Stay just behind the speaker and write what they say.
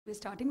We're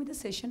starting with a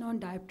session on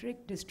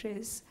dioptric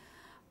distress.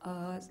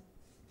 And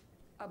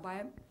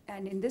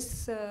in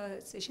this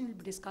session, we'll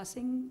be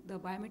discussing the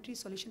biometry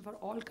solution for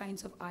all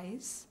kinds of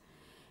eyes.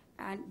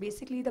 And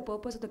basically, the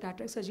purpose of the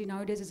cataract surgery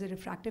nowadays is a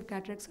refractive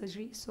cataract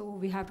surgery. So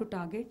we have to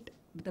target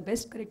the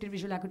best corrected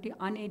visual acuity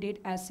unaided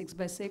as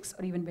 6x6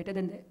 or even better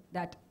than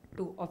that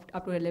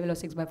up to a level of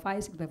 6x5,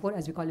 6x4,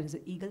 as we call it as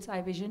an eagle's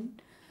eye vision.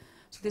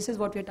 So this is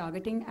what we're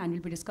targeting, and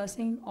we'll be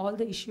discussing all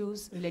the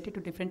issues related to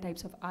different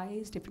types of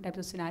eyes, different types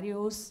of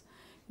scenarios,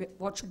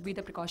 what should be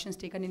the precautions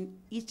taken in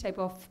each type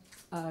of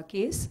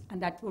case,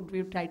 and that would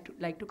we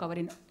like to cover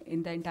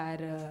in the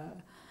entire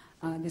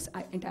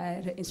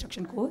entire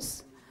instruction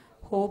course.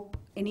 Hope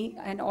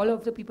all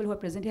of the people who are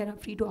present here are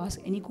free to ask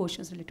any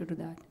questions related to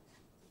that.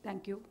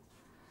 Thank you.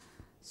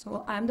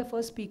 So I'm the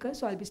first speaker,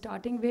 so I'll be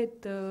starting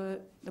with the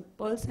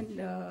pearls and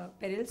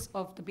perils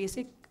of the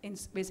basics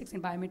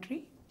in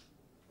biometry.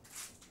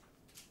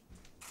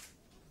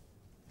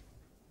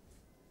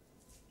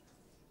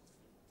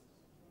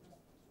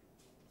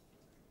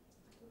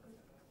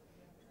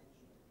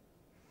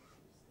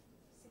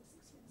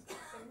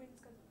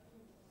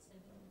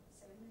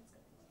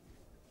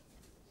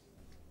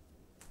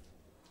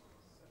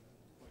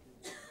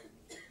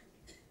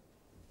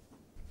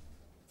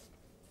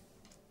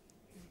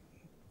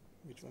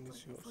 Which one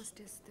is yours? First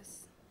is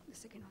this. The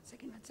second one.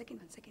 Second one.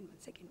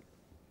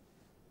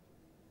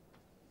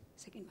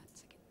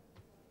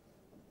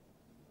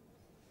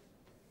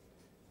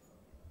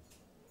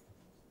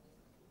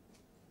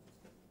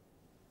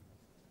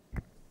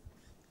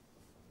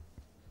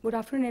 Good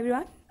afternoon,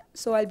 everyone.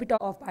 So I'll be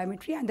talking of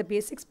biometry and the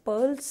basics,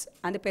 pearls,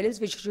 and the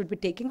perils which you should be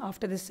taking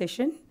after this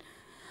session.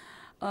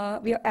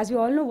 As we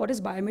all know, what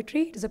is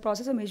biometry? It is a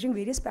process of measuring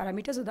various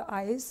parameters of the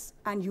eyes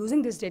and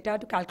using this data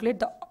to calculate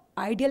the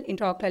ideal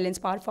intraocular lens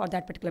power for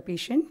that particular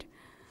patient.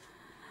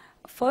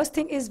 First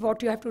thing is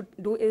what you have to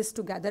do is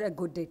to gather a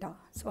good data.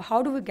 So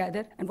how do we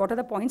gather, and what are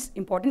the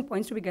important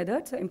points to be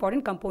gathered? So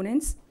important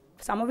components,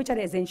 some of which are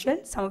essential,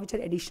 some of which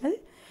are additional.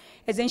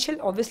 Essential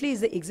obviously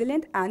is the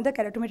excellent and the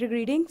keratometric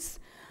readings,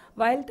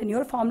 while the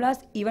newer formulas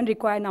even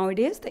require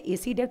nowadays the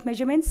AC depth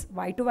measurements,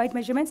 white to white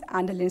measurements,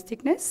 and the lens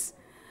thickness.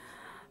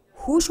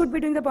 Who should be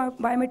doing the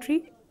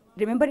biometry?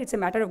 Remember, it's a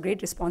matter of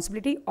great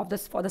responsibility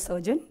for the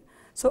surgeon.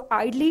 So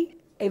ideally,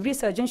 every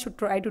surgeon should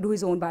try to do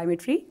his own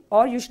biometry,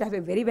 or you should have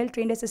a very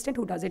well-trained assistant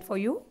who does it for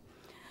you.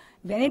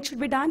 When it should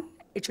be done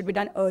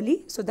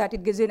early so that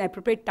it gives you an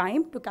appropriate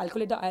time to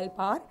calculate the IL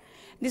power.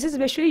 This is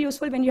especially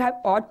useful when you have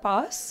odd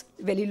powers,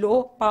 very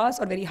low powers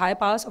or very high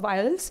powers of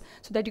ILs,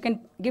 so that you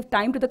can give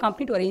time to the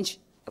company to arrange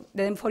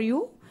them for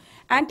you,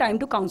 and time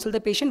to counsel the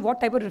patient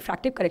what type of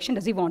refractive correction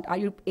does he want. Are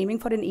you aiming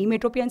for an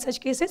emetropia in such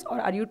cases, or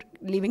are you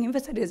leaving him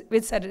with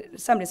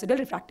some residual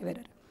refractive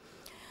error?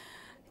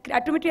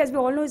 Keratometry, as we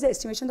all know, is the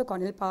estimation of the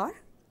corneal power.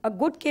 A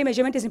good K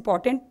measurement is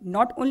important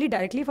not only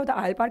directly for the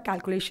IL power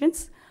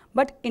calculations,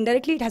 but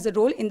indirectly it has a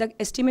role in the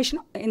estimation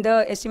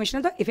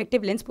of the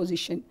effective lens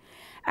position.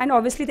 And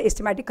obviously the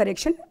estimatic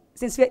correction,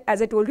 since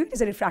as I told you, it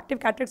is a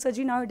refractive cataract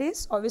surgery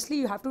nowadays, obviously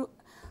you have to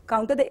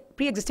counter the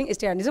pre-existing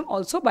astigmatism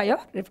also by a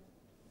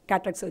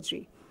cataract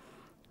surgery.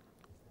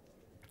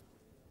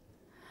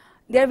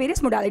 There are various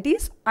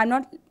modalities. I'm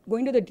not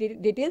going to the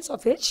details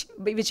of which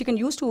you can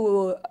use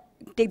to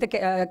take the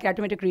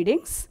keratometric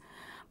readings.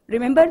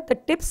 Remember, the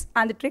tips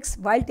and the tricks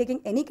while taking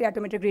any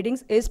keratometric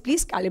readings is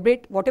please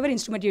calibrate whatever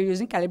instrument you're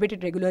using, calibrate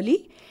it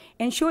regularly.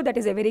 Ensure that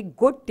is a very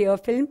good tear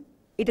film.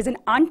 It is an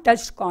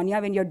untouched cornea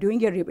when you're doing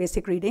your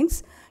basic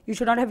readings. You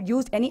should not have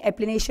used any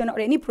applanation or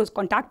any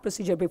contact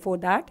procedure before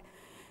that.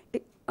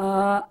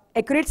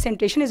 Accurate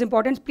centration is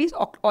important. Please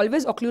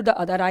always occlude the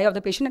other eye of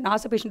the patient and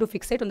ask the patient to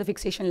fixate on the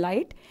fixation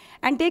light,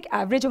 and take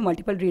average of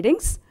multiple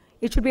readings.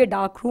 It should be a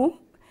dark room.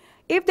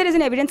 If there is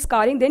an evident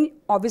scarring, then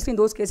obviously in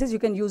those cases you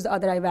can use the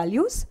other eye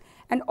values.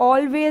 And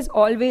always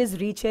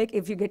recheck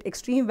if you get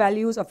extreme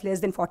values of less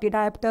than 40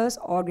 diopters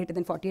or greater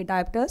than 48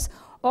 diopters,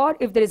 or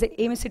if there is an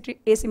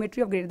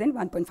asymmetry of greater than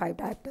 1.5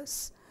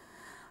 diopters.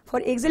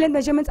 For excellent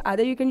measurements,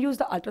 either you can use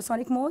the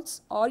ultrasonic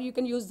modes or you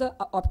can use the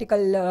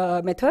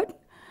optical method.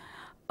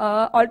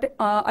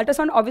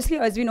 Ultrasound, obviously,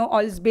 as we know,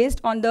 is based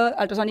on the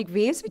ultrasonic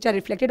waves which are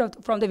reflected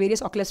from the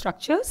various ocular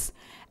structures,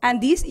 and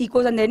these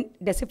echoes are then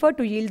deciphered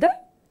to yield the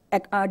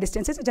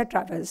distances which are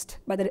traversed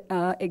by the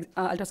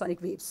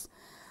ultrasonic waves.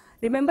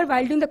 Remember,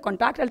 while doing the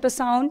contact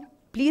ultrasound,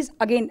 please,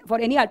 again, for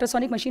any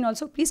ultrasonic machine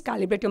also, please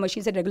calibrate your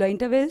machines at regular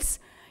intervals.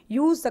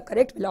 Use the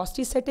correct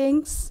velocity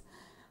settings.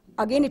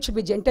 Again, it should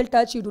be gentle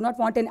touch. You do not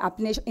want an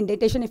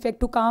indentation effect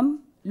to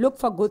come. Look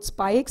for good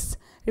spikes.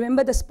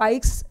 Remember, the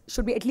spikes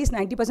should be at least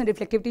 90%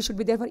 reflectivity should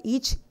be there for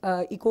each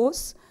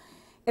echoes.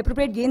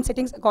 Appropriate gain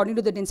settings according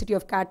to the density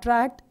of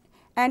cataract.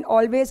 And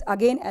always,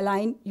 again,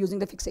 align using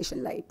the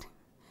fixation light.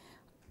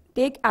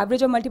 Take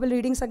average of multiple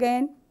readings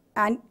again,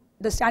 and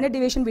the standard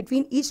deviation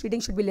between each reading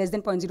should be less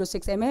than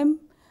 0.06 mm.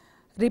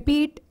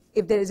 Repeat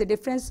if there is a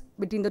difference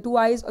between the two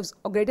eyes of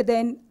greater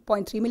than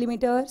 0.3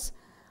 millimeters.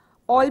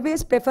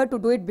 Always prefer to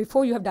do it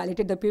before you have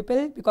dilated the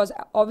pupil, because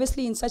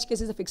obviously in such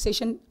cases the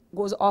fixation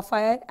goes off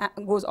way,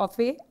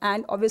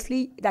 and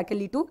obviously that can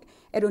lead to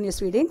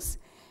erroneous readings.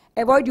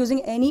 Avoid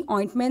using any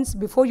ointments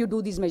before you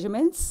do these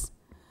measurements.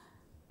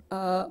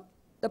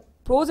 The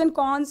pros and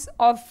cons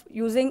of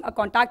using a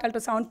contact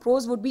ultrasound: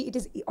 pros would be it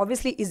is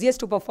obviously easiest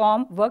to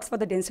perform, works for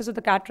the densest of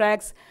the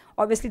cataracts.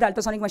 Obviously the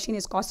ultrasonic machine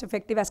is cost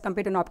effective as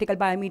compared to an optical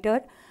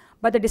biometer.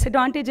 But the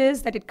disadvantage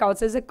is that it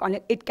causes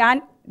it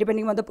can,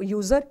 depending on the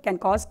user, can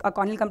cause a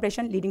corneal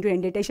compression leading to an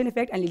indentation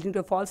effect and leading to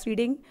a false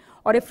reading,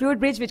 or a fluid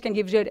bridge which can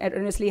give you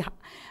erroneously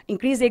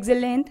increased axial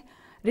length.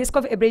 Risk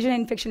of abrasion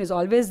and infection is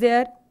always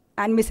there,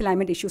 and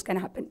misalignment issues can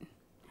happen.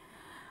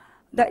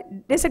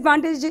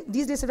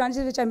 These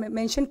disadvantages which I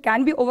mentioned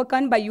can be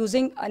overcome by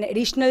using an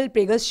additional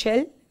Prager's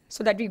shell,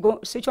 so that we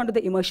switch on to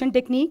the immersion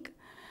technique.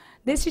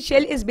 This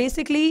shell is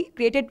basically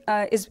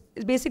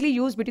basically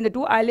used between the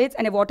two eyelids,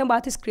 and a water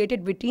bath is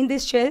created between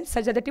this shell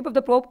such that the tip of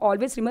the probe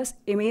always remains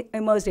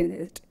immersed in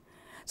it.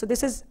 So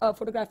this is a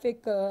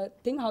photographic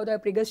thing, how the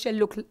Prager's shell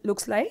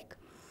looks like.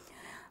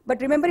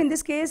 But remember, in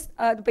this case,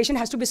 the patient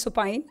has to be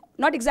supine.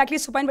 Not exactly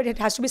supine, but it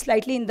has to be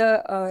slightly in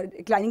the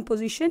reclining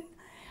position.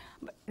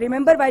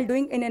 Remember, while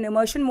doing in an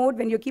immersion mode,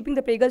 when you're keeping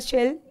the Prager's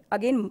shell,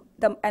 again,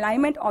 the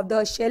alignment of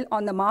the shell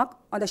on the mark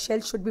on the shell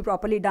should be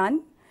properly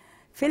done.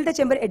 Fill the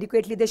chamber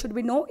adequately. There should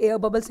be no air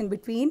bubbles in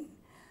between.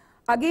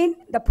 Again,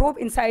 the probe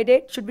inside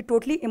it should be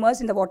totally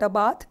immersed in the water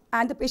bath,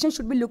 and the patient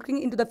should be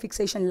looking into the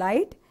fixation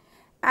light.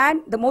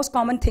 And the most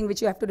common thing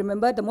which you have to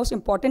remember, the most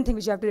important thing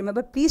which you have to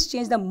remember, please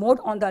change the mode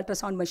on the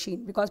ultrasound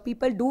machine, because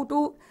people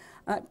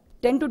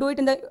tend to do it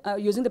in the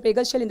using the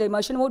Prager's shell in the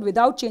immersion mode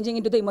without changing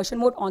into the immersion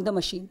mode on the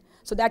machine.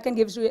 So that can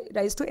give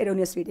rise to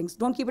erroneous readings.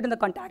 Don't keep it in the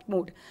contact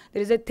mode.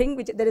 There is a thing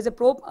there is a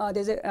probe,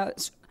 there's a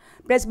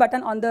press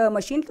button on the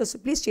machine, so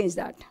please change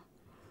that.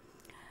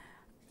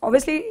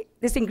 Obviously,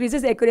 this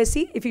increases the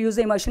accuracy if you use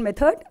the immersion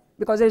method,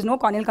 because there is no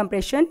corneal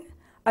compression.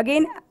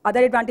 Again,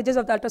 other advantages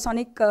of the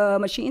ultrasonic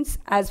machines,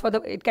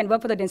 it can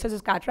work for the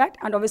densest cataract,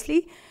 and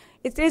obviously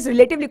it is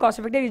relatively cost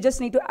effective. You just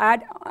need to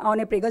add on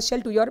a Prager's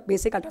shell to your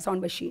basic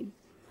ultrasound machine.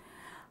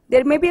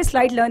 There may be a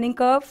slight learning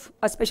curve.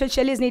 A special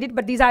shell is needed,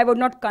 but these I would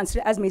not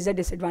consider as major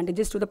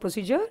disadvantages to the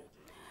procedure.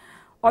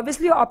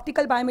 Obviously, your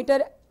optical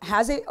biometer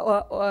has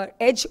a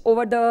edge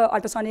over the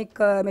ultrasonic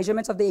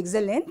measurements of the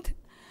axial length.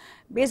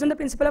 Based on the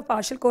principle of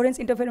partial coherence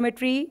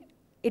interferometry,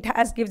 it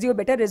gives you a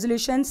better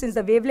resolution, since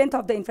the wavelength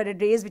of the infrared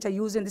rays which are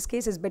used in this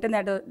case is better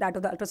than that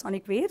of the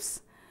ultrasonic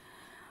waves.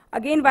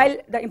 Again, while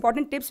the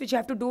important tips which you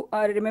have to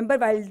remember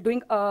while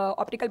doing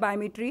optical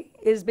biometry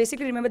is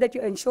basically remember that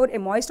you ensure a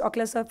moist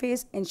ocular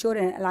surface, ensure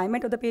an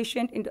alignment of the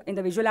patient in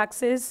the visual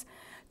axis,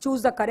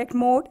 choose the correct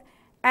mode,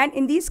 and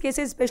in these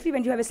cases, especially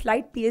when you have a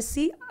slight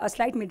PSC, a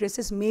slight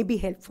mydriasis may be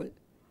helpful.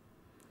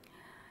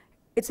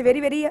 It's a very,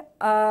 very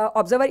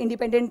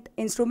observer-independent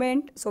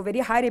instrument, so very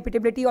high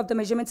repeatability of the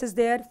measurements is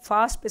there,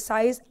 fast,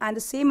 precise, and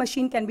the same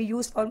machine can be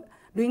used for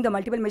doing the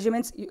multiple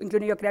measurements,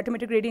 including your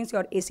keratometric readings,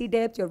 your AC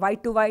depth, your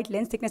white to white,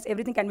 lens thickness,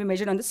 everything can be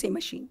measured on the same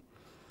machine.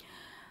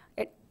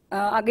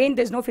 Again,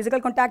 there's no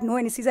physical contact, no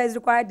anesthesia is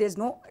required, there's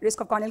no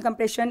risk of corneal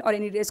compression or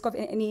any risk of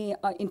any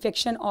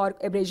infection or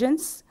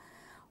abrasions.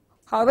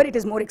 However, it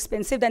is more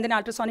expensive than an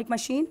ultrasonic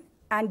machine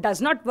and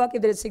does not work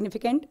if there is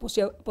significant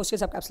posterior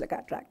subcapsular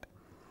cataract.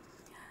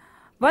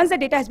 Once the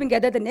data has been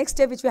gathered, the next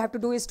step which we have to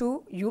do is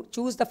to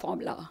choose the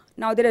formula.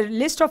 Now, there are a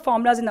list of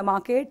formulas in the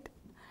market.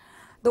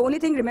 The only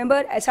thing,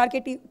 remember,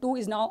 SRK2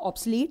 is now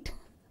obsolete.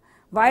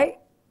 Why?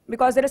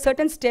 Because there are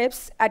certain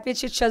steps at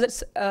which it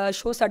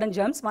shows certain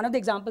jumps. One of the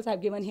examples I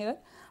have given here.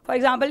 For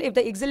example, if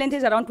the axial length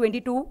is around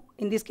 22,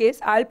 in this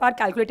case, IL-par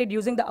calculated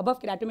using the above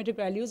keratometric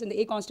values, and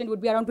the A constant would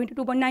be around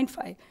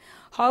 22.95.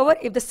 However,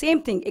 if the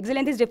same thing, axial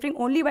length is differing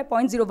only by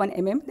 0.01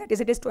 mm, that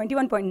is, it is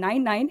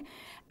 21.99,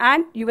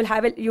 and you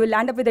will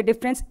land up with a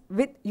difference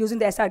with using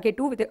the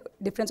SRK2 with a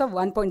difference of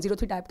 1.03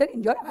 diopter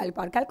in your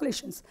IL-par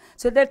calculations.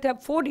 So there are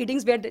 4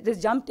 readings where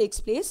this jump takes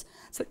place.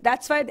 So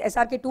that's why the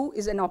SRK2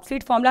 is an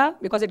obsolete formula,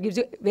 because it gives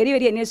you very,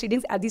 very erroneous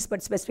readings at this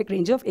specific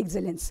range of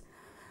axial lengths.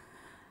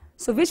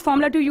 So which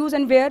formula to use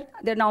and where?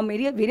 There are now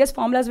various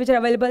formulas which are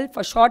available.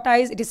 For short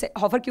eyes, it is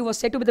Hofer-Q was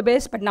said to be the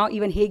best, but now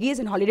even Hagees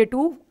and Holiday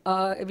 2,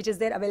 which is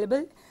there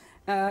available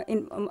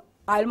in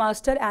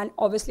ILMaster, and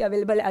obviously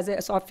available as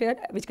a software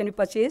which can be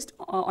purchased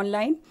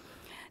online.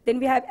 Then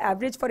we have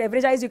average. For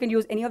average eyes, you can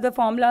use any of the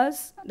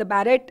formulas. The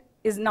Barrett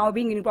is now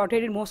being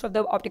incorporated in most of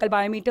the optical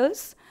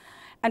biometers.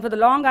 And for the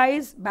long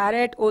eyes,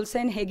 Barrett,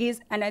 Olsen, Hagees,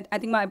 and I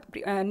think my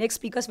next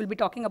speakers will be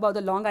talking about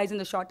the long eyes and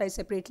the short eyes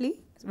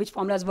separately, which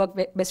formulas work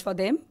best for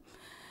them.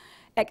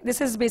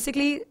 This is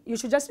basically, you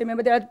should just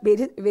remember there are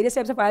various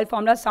types of IL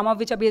formulas, some of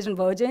which are based on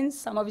vergence,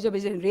 some of which are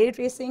based on ray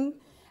tracing,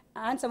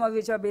 and some of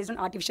which are based on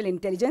artificial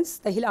intelligence.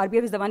 The Hill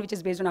RBF is the one which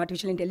is based on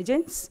artificial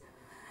intelligence.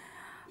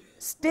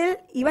 Still,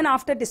 even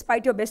after,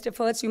 despite your best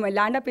efforts, you may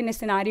land up in a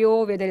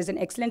scenario where there is an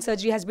excellent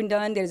surgery has been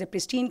done, there is a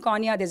pristine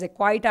cornea, there is a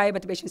quiet eye,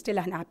 but the patient is still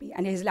unhappy,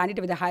 and he has landed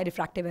with a high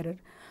refractive error.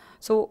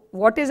 So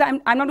what is, I'm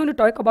not going to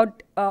talk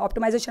about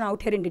optimization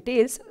out here in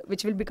details,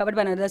 which will be covered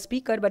by another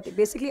speaker, but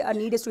basically our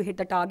need is to hit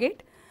the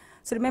target.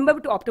 So remember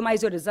to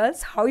optimize your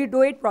results. How you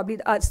do it, probably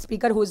a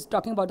speaker who's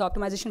talking about the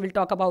optimization will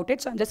talk about it,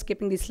 so I'm just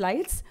skipping these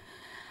slides.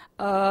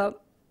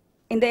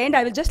 In the end,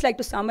 I will just like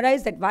to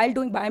summarize that while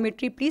doing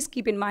biometry, please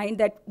keep in mind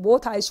that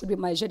both eyes should be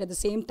measured at the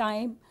same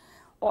time.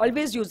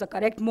 Always use the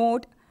correct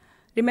mode.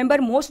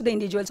 Remember, most of the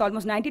individuals,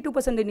 almost 92%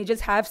 of the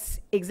individuals have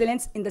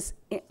excellence in this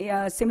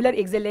similar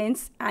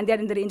excellence, and they're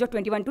in the range of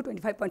 21 to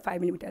 25.5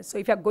 millimeters. So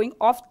if you're going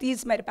off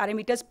these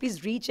parameters,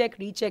 please recheck,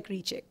 recheck,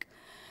 recheck.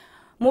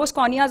 Most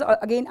corneas,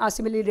 again, are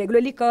similarly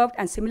regularly curved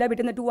and similar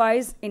between the two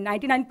eyes. In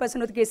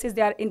 99% of the cases,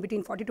 they are in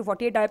between 40 to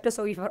 48 diopters.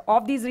 So if you're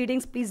off these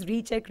readings, please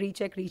recheck,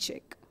 recheck,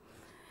 recheck.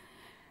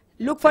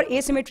 Look for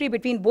asymmetry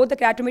between both the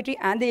keratometry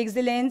and the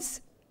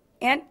excellence.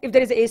 And if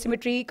there is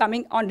asymmetry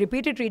coming on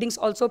repeated readings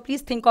also,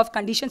 please think of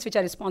conditions which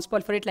are responsible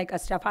for it, like a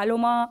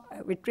staphyloma,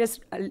 a vitreous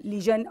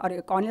lesion, or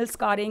a corneal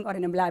scarring, or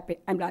an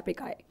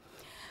amblyoptic eye.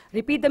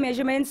 Repeat the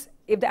measurements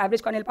if the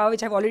average corneal power,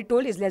 which I've already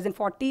told, is less than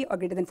 40 or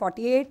greater than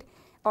 48,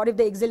 or if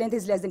the exit length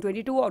is less than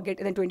 22 or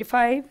greater than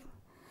 25,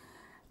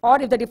 or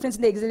if the difference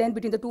in the exit length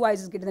between the two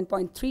eyes is greater than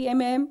 0.3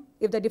 mm,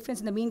 if the difference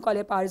in the mean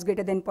corneal power is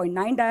greater than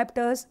 0.9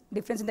 diopters,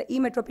 difference in the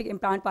emetropic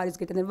implant power is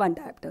greater than 1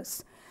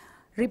 diopters.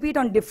 Repeat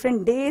on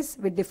different days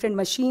with different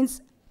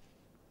machines,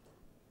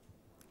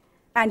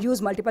 and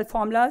use multiple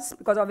formulas,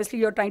 because obviously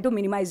you're trying to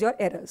minimize your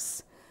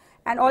errors.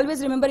 And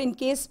always remember, in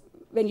case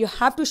when you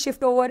have to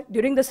shift over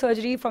during the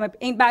surgery from a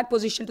in-back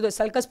position to the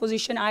sulcus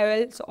position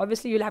IOL, so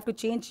obviously you'll have to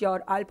change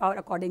your IOL power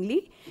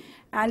accordingly.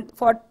 And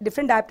for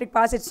different dioptric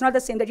powers, it's not the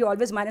same that you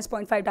always minus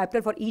 0.5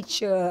 diopter for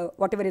each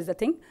whatever is the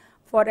thing.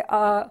 For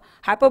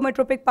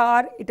hypermetropic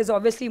power, it is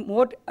obviously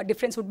more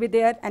difference would be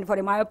there, and for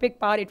a myopic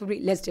power, it would be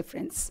less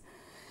difference.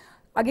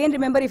 Again,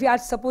 remember, if you are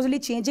supposedly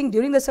changing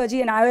during the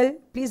surgery in IOL,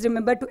 please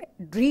remember to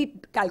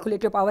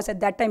recalculate your powers at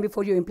that time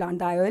before you implant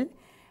the IOL.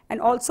 And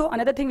also,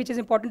 another thing which is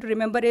important to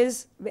remember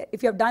is,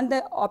 if you have done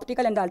the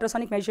optical and the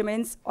ultrasonic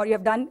measurements, or you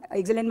have done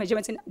excellent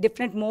measurements in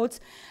different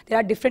modes, there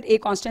are different A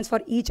constants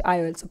for each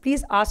IOL. So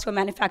please ask your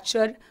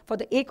manufacturer for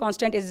the A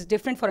constant is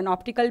different for an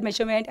optical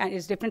measurement and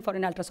is different for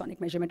an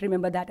ultrasonic measurement.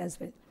 Remember that as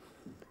well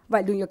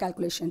while doing your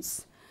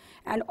calculations.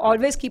 And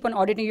always keep on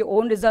auditing your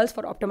own results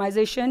for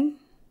optimization.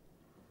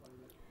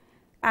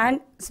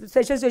 And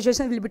special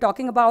situations we'll be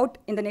talking about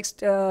in the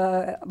next,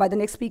 by the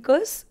next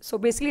speakers. So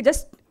basically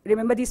just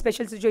remember these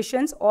special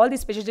situations. All these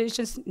special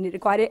situations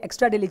require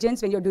extra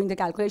diligence when you're doing the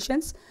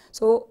calculations,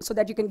 so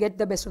that you can get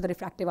the best of the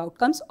refractive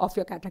outcomes of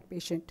your cataract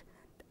patient.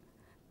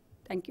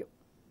 Thank you.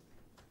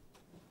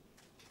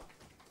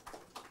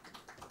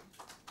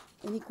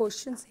 Any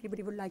questions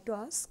anybody would like to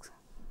ask?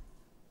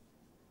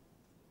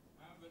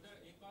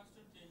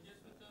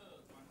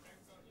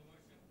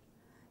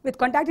 With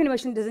contact and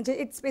immersion, doesn't change.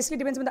 It basically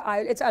depends on the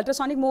IOL. It's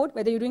ultrasonic mode,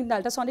 whether you're doing the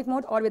ultrasonic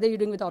mode or whether you're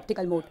doing with the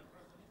optical mode,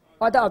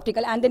 or the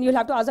optical. And then you'll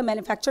have to ask the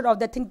manufacturer of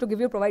that thing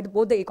to provide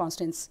both the A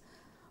constants.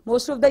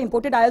 Most of the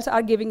imported IOLs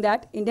are giving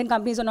that. Indian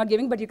companies are not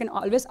giving, but you can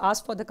always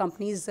ask for the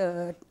companies,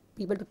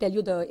 people to tell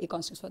you the A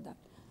constants for that.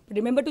 But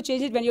remember to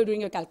change it when you're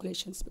doing your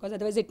calculations, because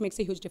otherwise it makes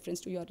a huge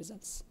difference to your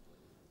results.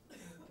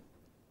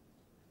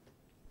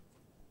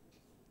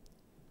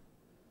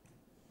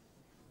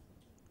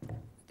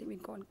 We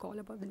can call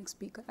about the next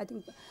speaker. I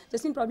think,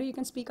 Justin, probably you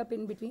can speak up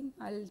in between.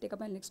 I'll take up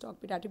my next talk,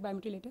 pediatric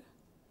biometry, later.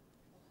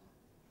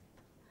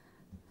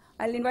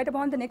 I'll invite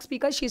upon the next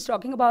speaker. She's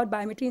talking about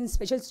biometry in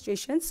special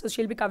situations. So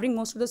she'll be covering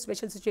most of the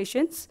special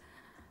situations,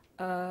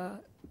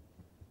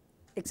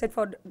 except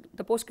for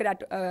the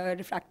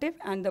post-refractive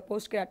and the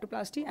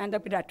post-keratoplasty and the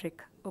pediatric.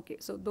 Okay,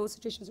 so those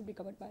situations will be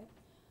covered by.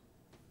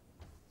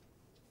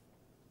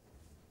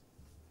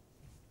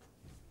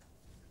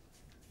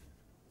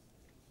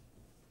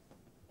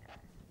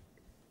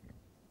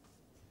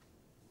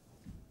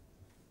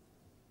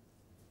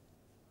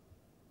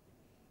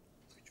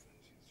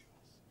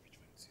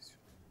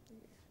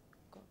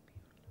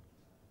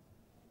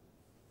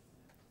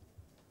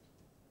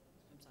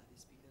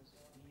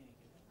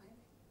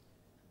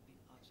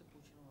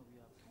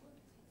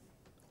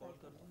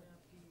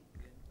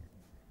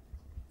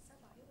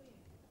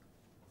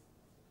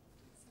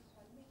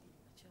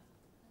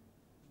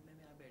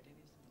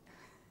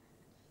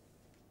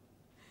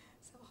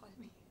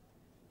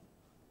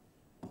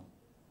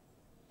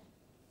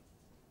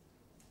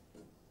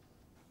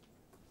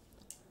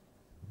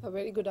 A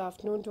very good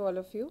afternoon to all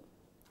of you.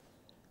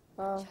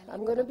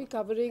 I'm going to be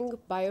covering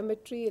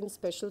biometry in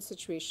special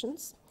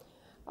situations.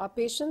 Our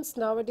patients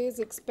nowadays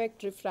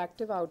expect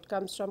refractive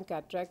outcomes from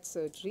cataract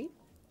surgery.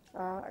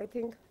 I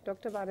think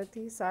Dr.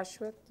 Bharati,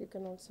 Sashwat, you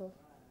can also.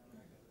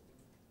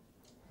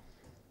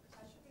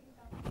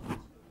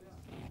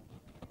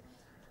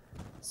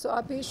 So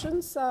our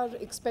patients are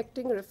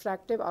expecting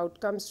refractive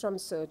outcomes from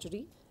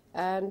surgery,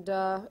 and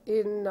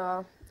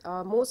in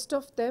most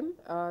of them,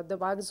 the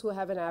ones who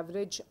have an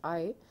average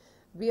eye,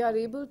 we are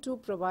able to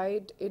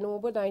provide in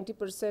over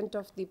 90%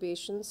 of the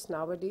patients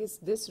nowadays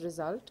this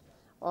result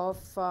of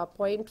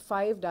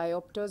 0.5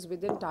 diopters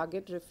within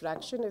target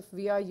refraction if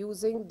we are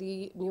using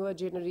the newer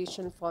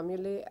generation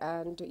formulae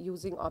and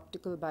using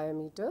optical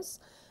biometers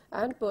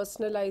and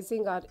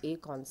personalizing our A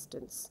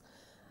constants.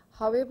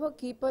 However,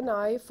 keep an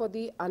eye for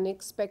the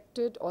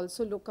unexpected,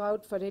 also look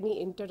out for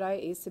any inter-eye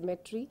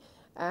asymmetry,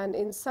 and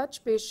in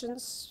such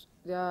patients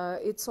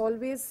it's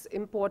always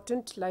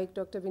important, like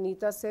Dr.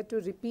 Vinita said,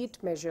 to repeat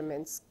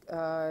measurements.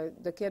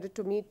 The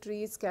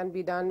keratometries can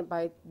be done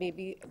by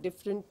maybe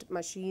different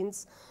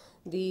machines.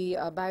 The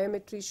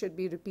biometry should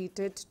be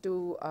repeated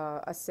to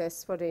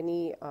assess for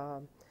any,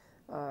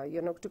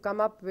 to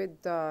come up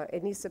with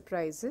any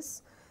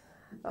surprises.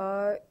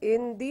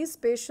 In these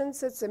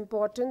patients, it's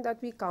important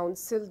that we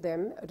counsel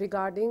them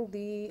regarding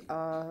the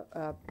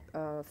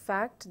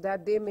fact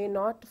that they may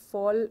not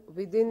fall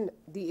within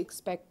the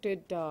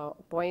expected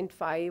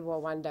 0.5 or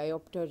 1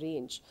 diopter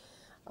range,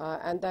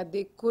 and that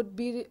they could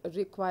be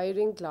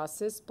requiring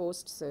glasses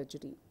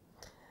post-surgery.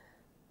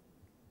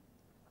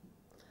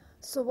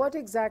 So what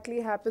exactly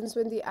happens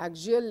when the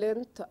axial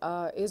length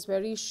is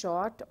very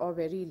short or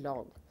very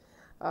long?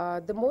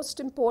 The most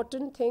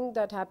important thing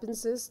that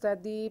happens is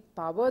that the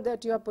power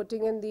that you are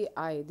putting in the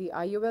eye, the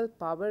IOL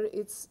power,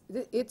 its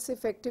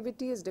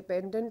effectivity is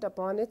dependent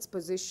upon its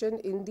position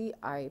in the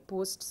eye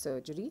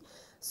post-surgery.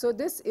 So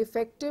this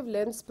effective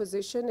lens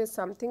position is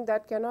something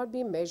that cannot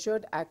be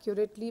measured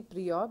accurately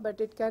prior, but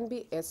it can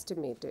be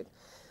estimated.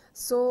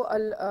 So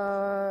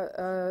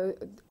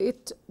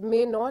it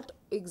may not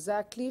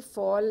exactly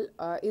fall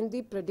in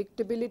the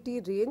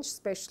predictability range,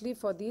 especially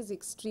for these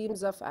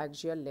extremes of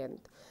axial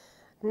length.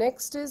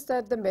 Next is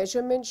that the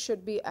measurement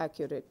should be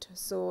accurate.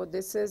 So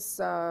this is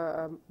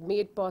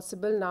made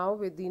possible now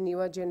with the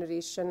newer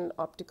generation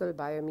optical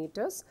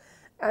biometers.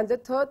 And the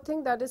third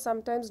thing that is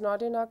sometimes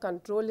not in our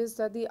control is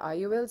that the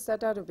IOLs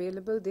that are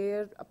available,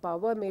 their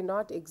power may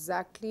not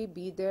exactly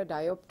be there,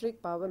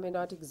 dioptric power may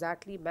not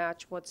exactly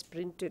match what's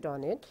printed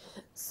on it.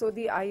 So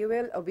the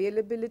IOL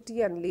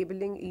availability and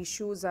labeling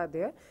issues are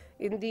there.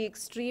 In the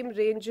extreme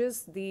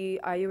ranges,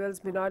 the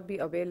IOLs may not be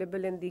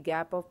available in the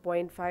gap of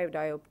 0.5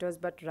 diopters,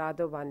 but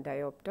rather 1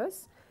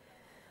 diopters.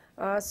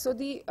 So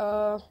the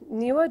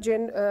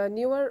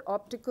newer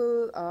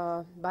optical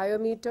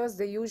biometers,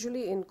 they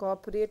usually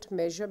incorporate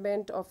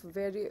measurement of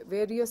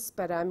various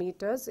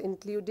parameters,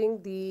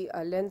 including the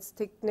lens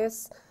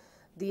thickness,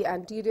 the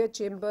anterior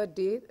chamber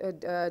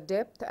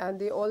depth, and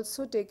they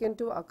also take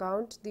into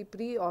account the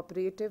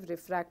pre-operative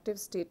refractive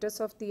status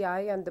of the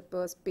eye and the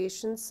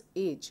patient's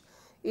age,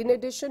 in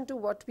addition to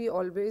what we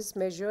always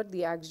measure,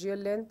 the axial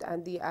length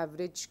and the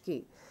average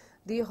K.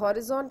 The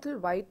horizontal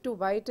white to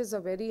white is a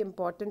very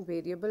important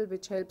variable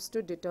which helps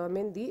to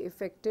determine the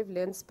effective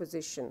lens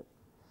position.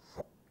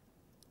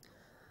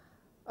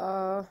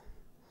 In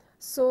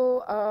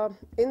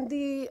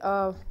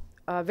the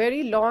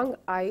very long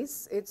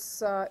eyes,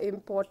 it's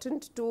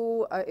important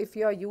to, if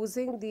you are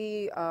using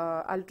the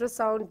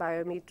ultrasound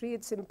biometry,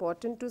 it's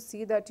important to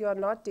see that you are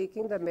not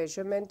taking the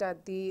measurement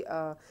at the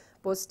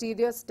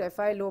posterior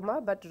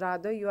staphyloma, but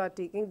rather you are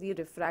taking the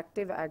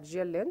refractive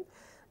axial length.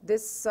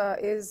 This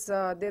there's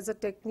a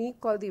technique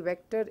called the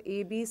vector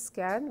AB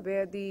scan,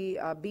 where the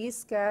B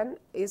scan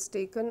is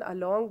taken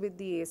along with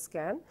the A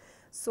scan,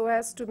 so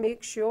as to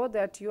make sure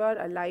that you are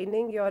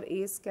aligning your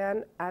A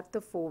scan at the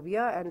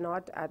fovea and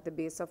not at the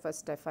base of a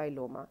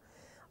staphyloma.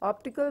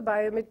 Optical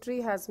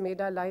biometry has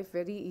made our life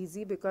very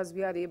easy because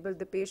we are able,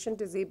 the patient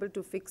is able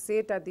to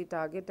fixate at the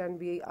target, and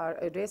we are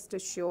rest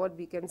assured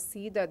we can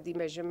see that the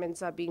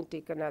measurements are being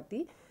taken at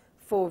the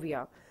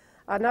fovea.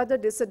 Another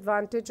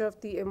disadvantage of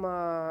the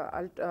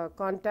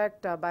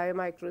contact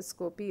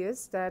biomicroscopy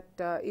is that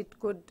it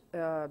could,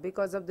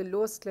 because of the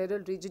low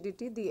scleral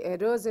rigidity, the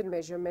errors in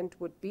measurement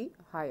would be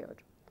higher.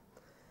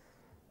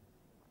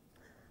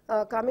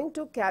 Coming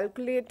to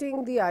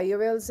calculating the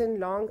IOLs in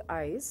long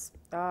eyes,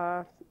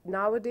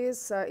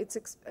 nowadays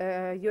it's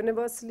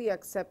universally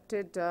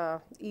accepted,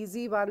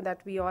 easy one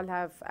that we all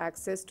have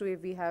access to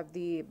if we have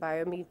the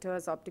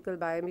biometers, optical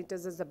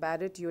biometers, is the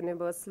Barrett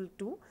Universal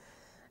 2.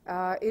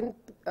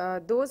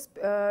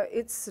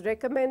 It's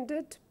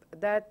recommended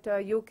that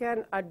you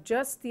can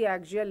adjust the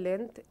axial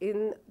length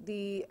in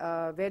the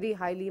very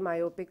highly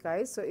myopic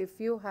eyes. So if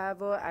you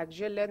have an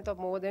axial length of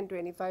more than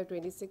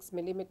 25-26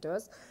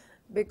 millimeters,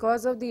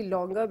 because of the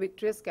longer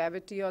vitreous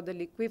cavity or the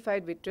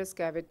liquefied vitreous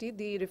cavity,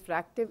 the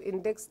refractive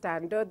index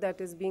standard that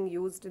is being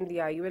used in the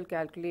IOL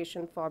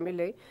calculation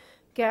formulae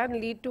can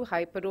lead to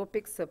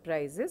hyperopic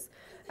surprises,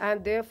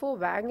 and therefore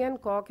Wang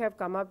and Koch have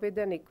come up with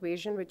an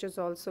equation which is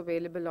also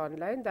available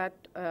online, that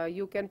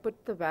you can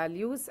put the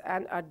values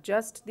and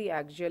adjust the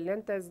axial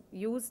length, as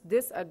use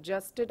this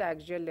adjusted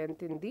axial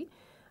length in the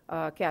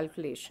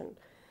calculation.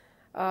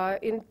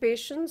 In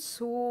patients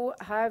who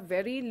have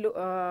very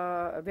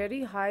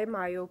high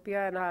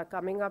myopia and are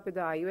coming up with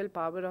the IOL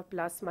power of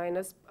plus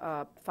minus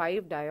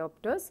 5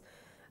 diopters,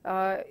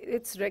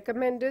 it's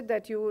recommended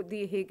that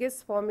the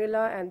Higgins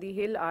formula and the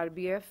Hill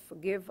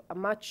RBF give a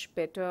much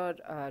better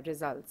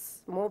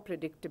results, more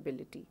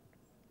predictability.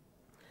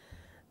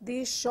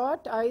 The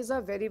short eyes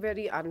are very,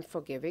 very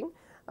unforgiving.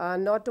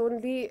 Not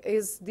only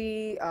is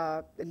the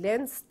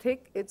lens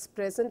thick, it's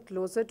present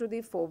closer to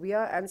the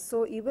fovea, and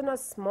so even a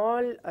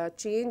small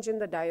change in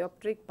the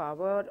dioptric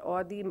power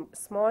or the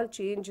small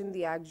change in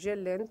the axial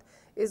length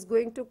is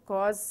going to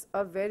cause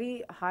a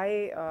very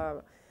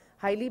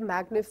highly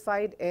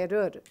magnified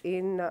error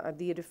in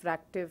the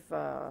refractive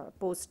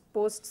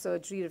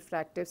post-surgery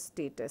refractive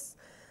status.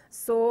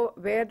 So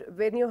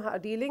when you are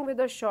dealing with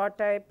a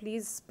short eye,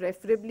 please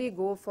preferably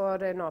go for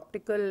an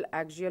optical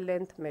axial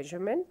length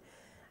measurement.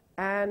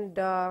 And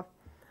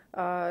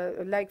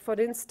like for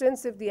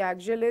instance, if the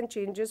axial length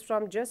changes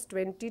from just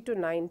 20 to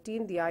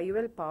 19, the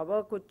IOL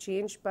power could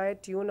change by a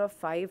tune of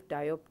 5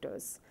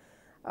 diopters.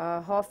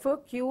 Hofer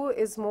Q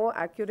is more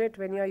accurate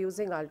when you are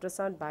using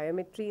ultrasound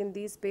biometry in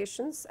these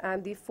patients,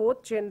 and the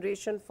 4th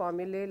generation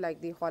formulae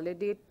like the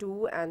Holiday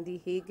 2 and the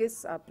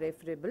Haggis are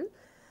preferable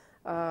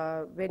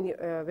when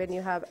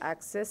you have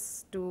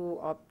access to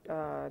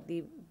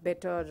the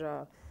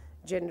better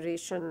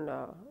generation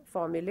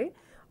formulae.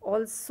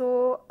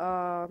 Also,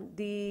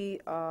 the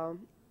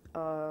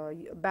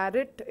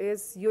Barrett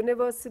is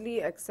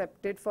universally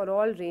accepted for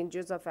all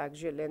ranges of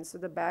axial length. So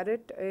the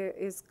Barrett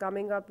is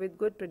coming up with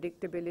good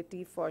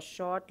predictability for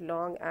short,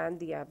 long, and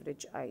the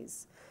average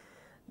eyes.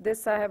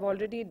 This I have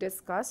already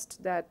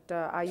discussed, that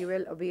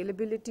IOL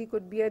availability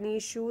could be an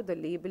issue, the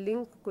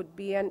labeling could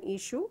be an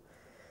issue.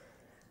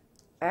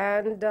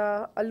 And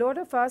a lot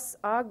of us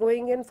are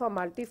going in for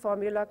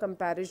multi-formula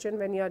comparison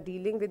when you are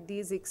dealing with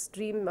these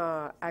extreme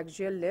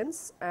axial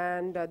lengths,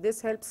 and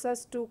this helps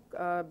us to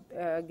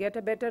get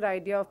a better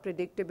idea of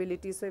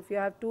predictability. So if you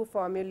have 2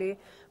 formulae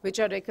which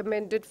are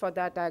recommended for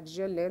that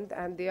axial length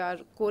and they are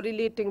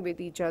correlating with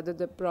each other,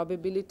 the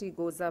probability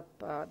goes up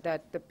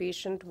that the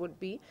patient would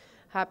be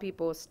happy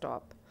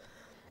post-op.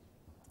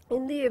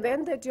 In the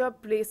event that you are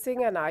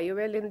placing an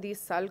IOL in the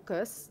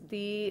sulcus,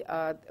 the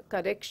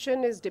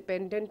correction is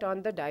dependent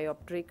on the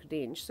dioptric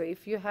range. So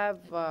if you have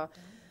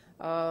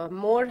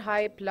more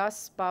high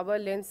plus power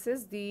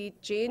lenses, the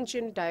change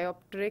in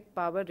dioptric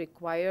power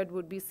required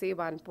would be say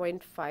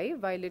 1.5,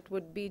 while it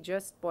would be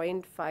just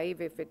 0.5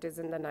 if it is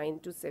in the 9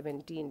 to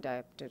 17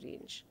 diopter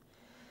range.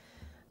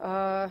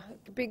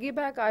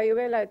 Piggyback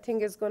IOL, I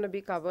think, is going to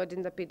be covered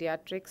in the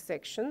pediatric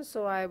section.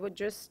 So I would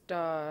just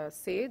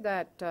say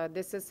that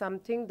this is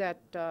something that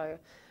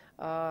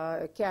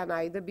can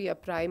either be a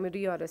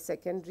primary or a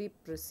secondary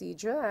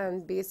procedure,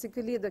 and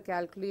basically the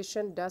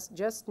calculation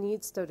just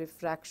needs the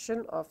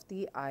refraction of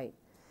the eye.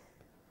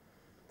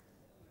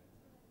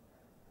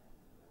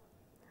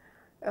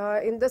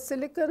 In the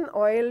silicon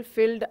oil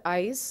filled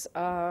eyes,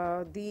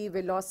 the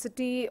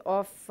velocity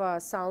of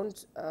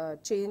sound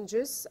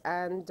changes,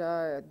 and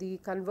the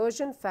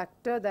conversion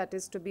factor that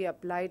is to be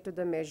applied to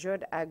the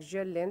measured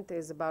axial length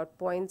is about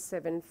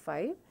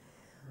 0.75.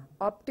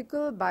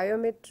 Optical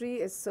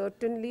biometry is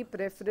certainly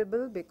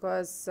preferable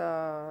because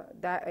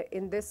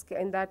in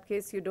that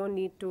case you don't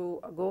need to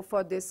go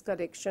for this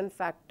correction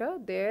factor.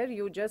 There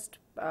you just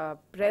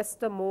press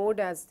the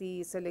mode as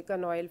the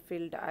silicon oil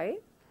filled eye.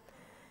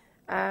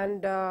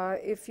 And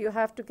if you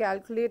have to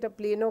calculate a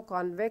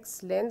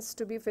plano-convex lens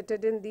to be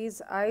fitted in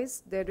these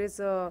eyes, there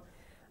is a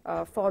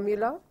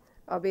formula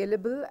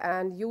available,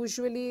 and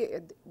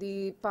usually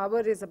the power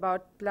is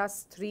about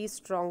 +3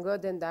 stronger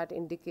than that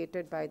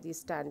indicated by the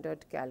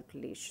standard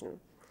calculation.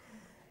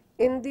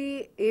 In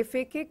the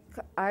aphakic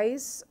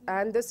eyes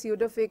and the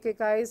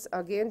pseudophakic eyes,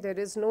 again there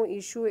is no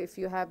issue if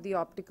you have the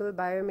optical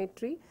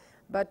biometry.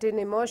 But in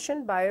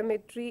immersion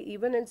biometry,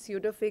 even in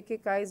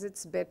pseudophakic eyes,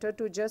 it's better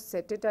to just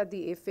set it at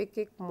the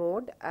aphakic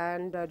mode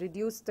and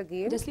reduce the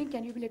gain. Jasleen,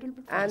 can you be a little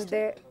bit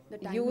faster?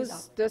 And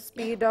use the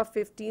speed of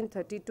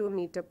 1532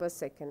 meter per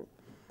second.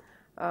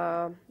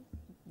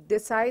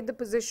 Decide the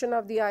position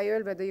of the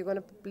IOL, whether you're going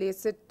to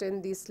place it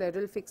in the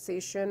scleral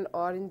fixation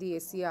or in the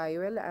AC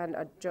IOL, and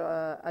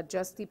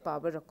adjust the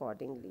power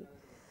accordingly.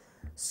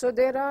 So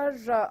there are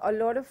a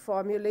lot of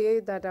formulae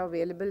that are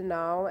available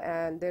now,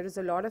 and there is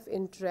a lot of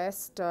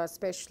interest,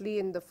 especially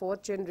in the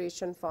 4th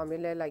generation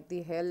formula like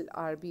the Hell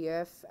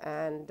RBF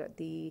and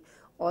the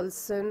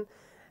Olsen.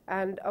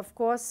 And of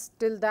course,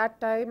 till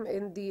that time,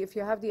 if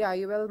you have the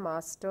IOL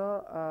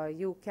master,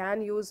 you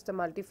can use the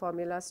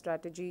multi-formula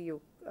strategy.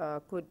 You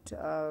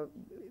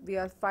we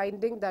are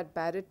finding that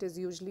Barrett is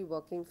usually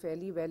working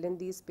fairly well in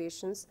these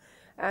patients,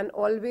 and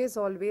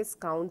always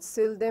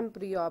counsel them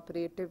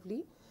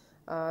preoperatively.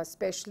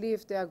 Especially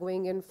if they are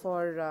going in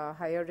for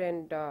higher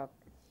end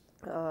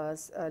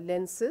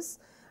lenses,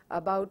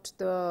 about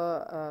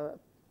the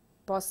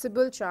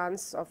possible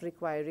chance of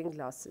requiring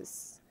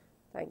glasses.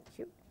 Thank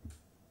you.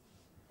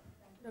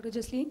 Dr.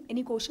 Jasleen,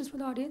 any questions from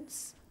the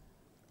audience?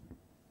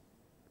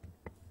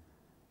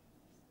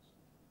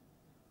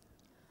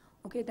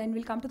 Okay, then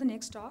we'll come to the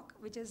next talk,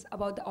 which is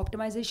about the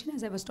optimization,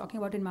 as I was talking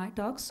about in my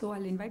talk. So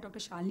I'll invite Dr.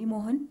 Shalini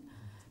Mohan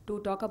to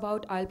talk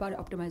about IOL power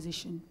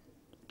optimization.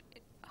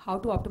 How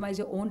to optimize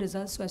your own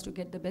results so as to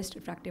get the best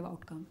refractive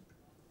outcome.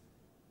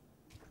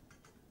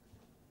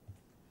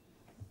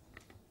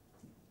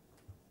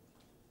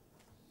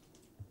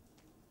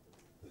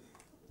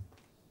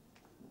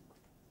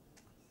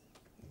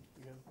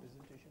 You have a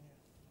presentation here?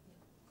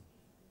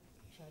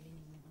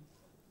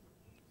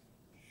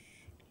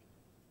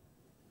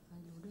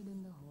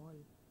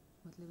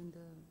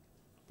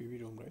 PV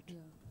dome, right? Yeah.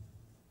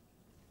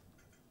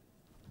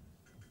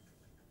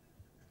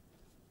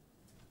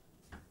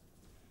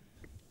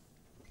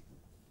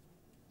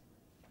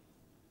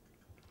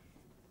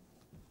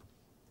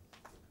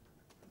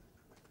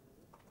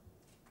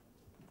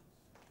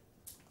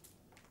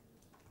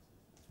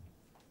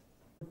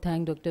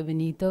 Thank Dr.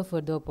 Vinita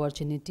for the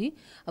opportunity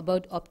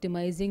about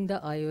optimizing the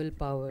IOL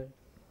power.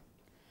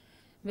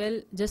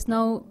 Well, just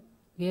now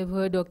we have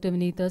heard Dr.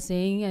 Vinita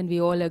saying, and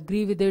we all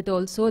agree with it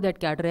also,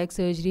 that cataract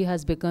surgery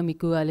has become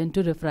equivalent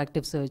to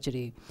refractive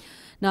surgery.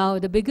 Now,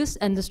 the biggest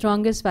and the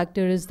strongest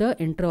factor is the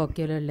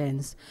intraocular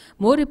lens.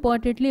 More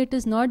importantly, it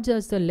is not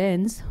just the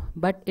lens,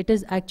 but it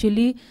is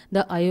actually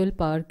the IOL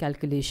power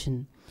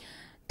calculation.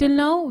 Till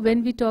now,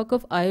 when we talk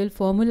of IOL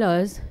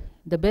formulas,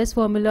 the best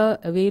formula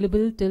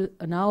available till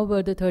now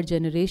were the third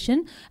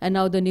generation, and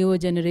now the newer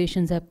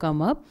generations have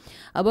come up.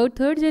 About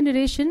third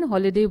generation,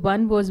 Holiday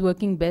 1 was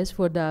working best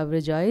for the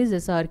average eyes,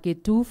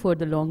 SRK2 for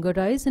the longer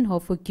eyes, and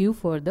Hoffer Q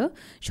for the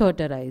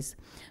shorter eyes.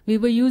 We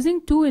were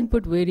using two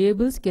input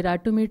variables,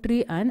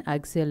 keratometry and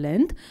axial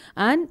length,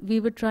 and we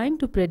were trying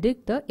to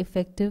predict the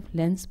effective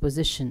lens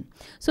position.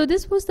 So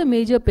this was the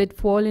major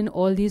pitfall in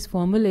all these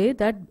formulae,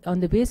 that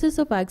on the basis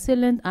of axial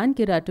length and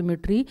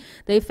keratometry,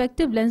 the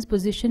effective lens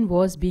position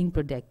was being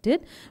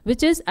predicted,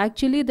 which is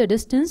actually the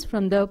distance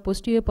from the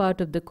posterior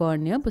part of the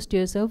cornea,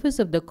 posterior surface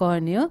of the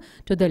cornea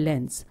to the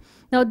lens.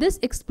 Now this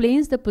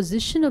explains the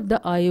position of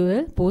the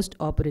IOL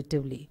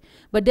post-operatively.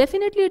 But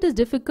definitely it is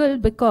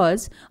difficult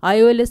because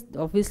IOL is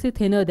obviously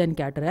thinner than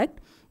cataract.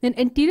 Then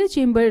anterior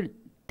chamber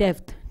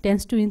depth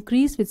tends to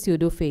increase with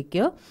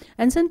pseudophakia,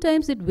 and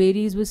sometimes it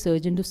varies with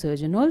surgeon to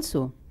surgeon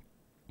also.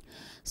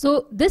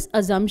 So this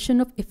assumption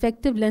of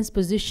effective lens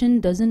position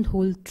doesn't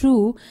hold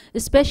true,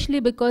 especially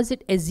because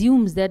it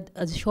assumes that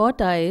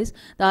short eyes,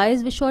 the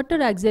eyes with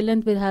shorter axial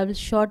length will have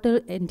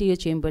shorter anterior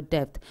chamber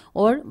depth,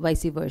 or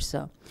vice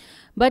versa.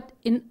 But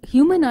in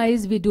human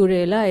eyes, we do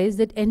realize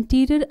that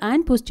anterior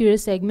and posterior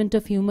segment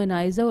of human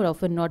eyes are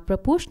often not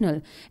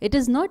proportional. It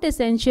is not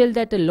essential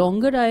that a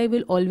longer eye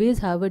will always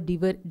have a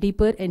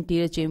deeper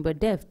anterior chamber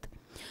depth.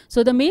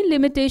 So the main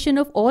limitation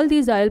of all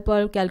these IOL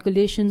power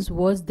calculations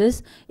was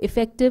this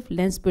effective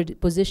lens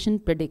position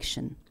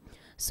prediction.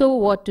 So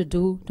what to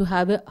do to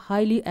have a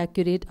highly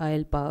accurate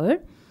IOL power?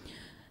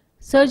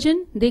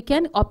 Surgeon, they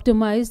can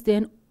optimize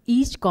then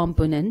each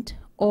component,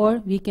 or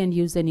we can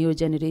use the newer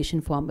generation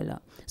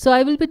formula. So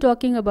I will be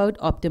talking about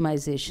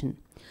optimization.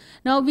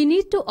 Now we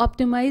need to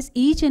optimize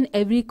each and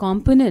every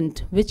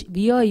component which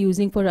we are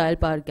using for IOL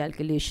power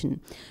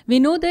calculation. We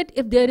know that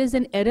if there is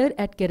an error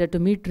at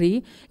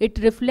keratometry, it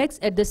reflects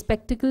at the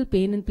spectacle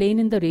plane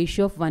in the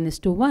ratio of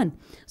 1:1.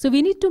 So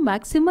we need to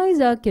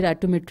maximize our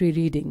keratometry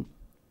reading.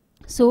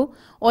 So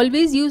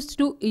always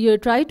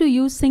try to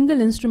use single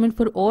instrument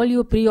for all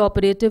your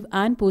preoperative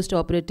and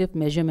postoperative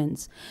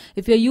measurements.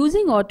 If you're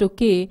using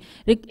Auto-K,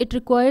 it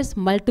requires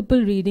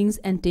multiple readings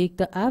and take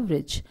the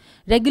average.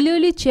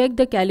 Regularly check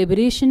the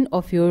calibration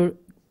of your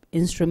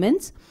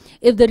instruments.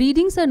 If the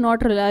readings are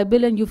not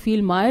reliable and you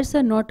feel Myers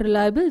are not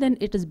reliable, then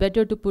it is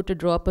better to put a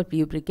drop of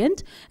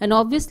lubricant. And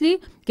obviously,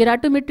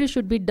 keratometry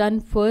should be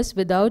done first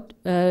without,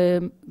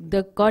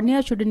 the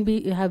cornea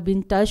shouldn't have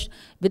been touched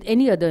with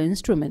any other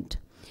instrument.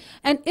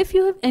 And if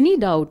you have any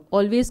doubt,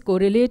 always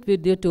correlate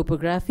with your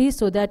topography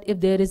so that if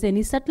there is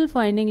any subtle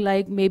finding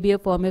like maybe a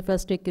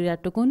formoplastic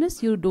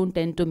keratoconus, you don't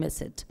tend to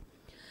miss it.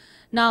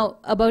 Now,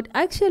 about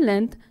axial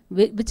length,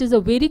 which is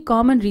a very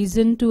common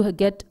reason to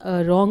get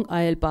a wrong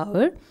IOL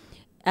power.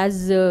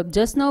 As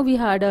just now we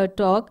had a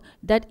talk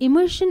that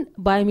immersion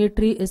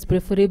biometry is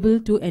preferable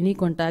to any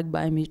contact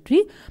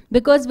biometry,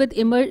 because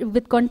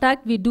with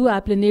contact we do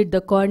applanate the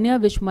cornea,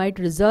 which might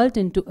result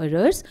into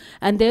errors,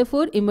 and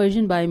therefore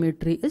immersion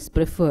biometry is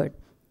preferred.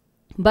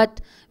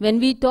 But when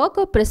we talk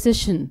of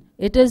precision,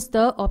 it is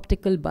the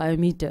optical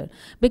biometer,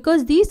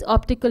 because these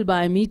optical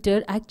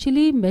biometer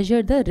actually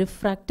measure the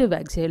refractive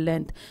axial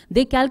length.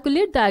 They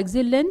calculate the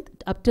axial length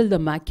up till the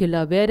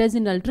macula, whereas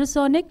in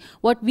ultrasonic,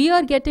 what we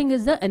are getting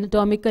is the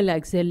anatomical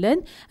axial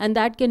length, and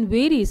that can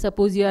vary.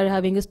 Suppose you are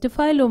having a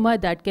staphyloma,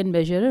 that can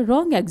measure a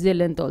wrong axial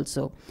length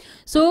also.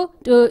 So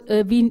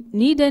we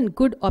need a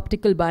good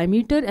optical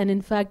biometer, and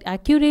in fact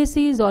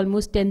accuracy is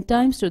almost 10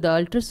 times to the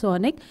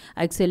ultrasonic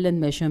axial length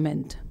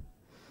measurement.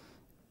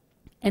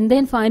 And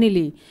then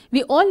finally,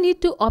 we all need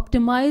to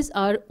optimize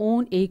our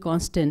own A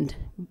constant.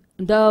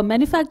 The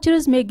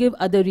manufacturers may give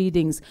other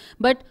readings,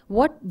 but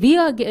what we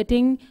are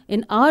getting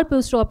in our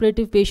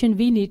postoperative patient,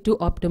 we need to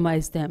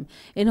optimize them.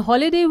 In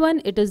Holiday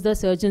 1, it is the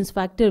surgeon's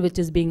factor which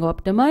is being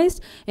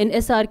optimized. In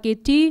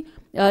SRKT,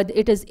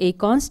 it is A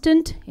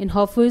constant. In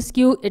Hoffer's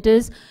Q, it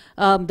is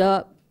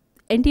the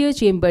anterior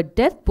chamber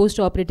depth,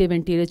 postoperative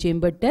anterior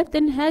chamber depth.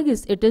 In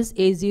Haggis, it is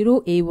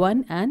A0,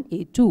 A1, and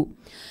A2.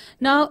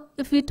 Now,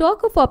 if we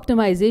talk of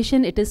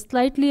optimization, it is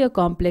slightly a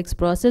complex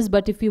process,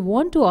 but if you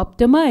want to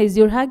optimize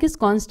your Haggis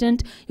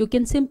constant, you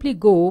can simply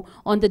go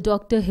on the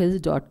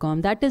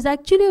drhills.com. That is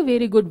actually a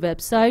very good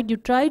website. You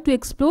try to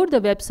explore the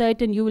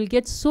website and you will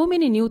get so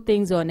many new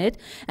things on it,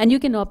 and you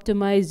can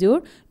optimize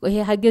your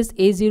Haggis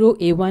A0,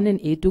 A1 and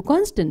A2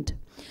 constant.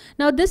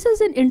 Now, this is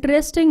an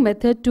interesting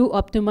method to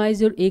optimize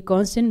your A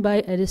constant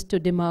by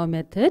Aristodemau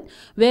method,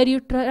 where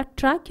you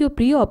track your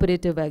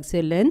preoperative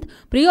axial length,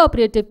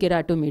 preoperative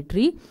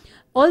keratometry.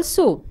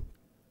 Also,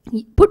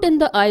 put in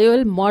the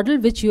IOL model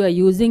which you are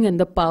using and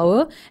the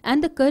power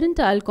and the current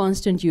IOL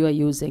constant you are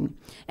using.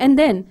 And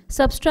then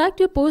subtract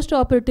your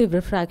postoperative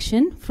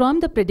refraction from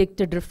the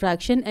predicted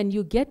refraction and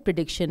you get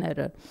prediction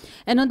error.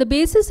 And on the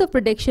basis of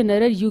prediction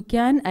error, you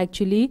can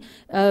actually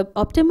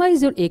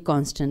optimize your A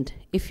constant.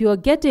 If you are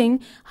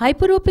getting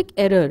hyperopic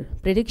error,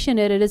 prediction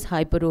error is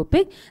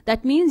hyperopic,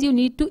 that means you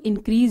need to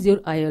increase your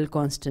IOL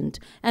constant,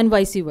 and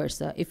vice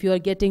versa. If you are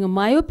getting a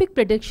myopic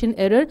prediction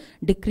error,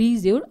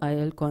 decrease your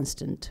IOL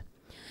constant.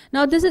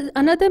 Now, this is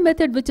another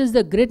method, which is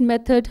the grid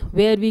method,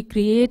 where we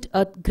create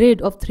a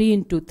grid of 3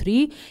 into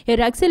 3.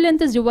 Here, axial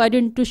length is divided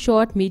into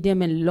short,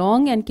 medium, and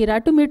long, and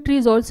keratometry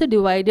is also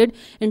divided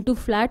into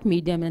flat,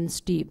 medium, and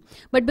steep.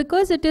 But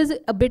because it is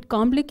a bit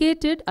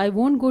complicated, I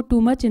won't go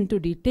too much into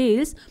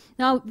details.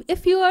 Now,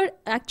 if you are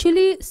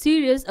actually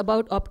serious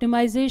about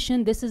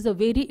optimization, this is a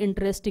very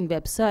interesting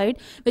website,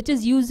 which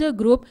is user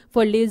group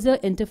for laser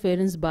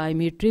interference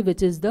biometry,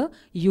 which is the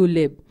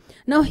ULIB.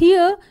 Now,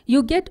 here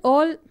you get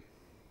all.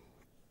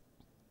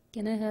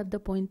 Can I have the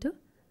pointer?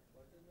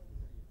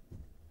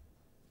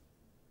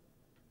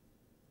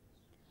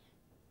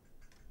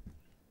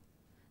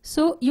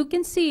 So you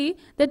can see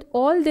that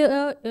all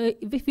the,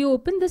 if you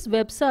open this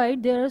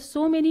website, there are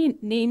so many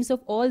names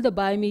of all the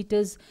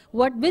biometers.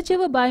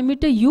 Whichever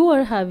biometer you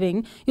are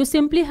having, you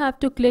simply have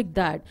to click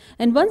that.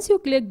 And once you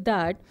click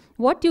that,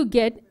 what you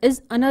get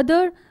is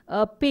another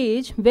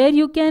page where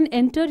you can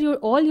enter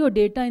all your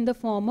data in the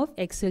form of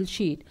Excel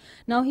sheet.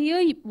 Now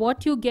here,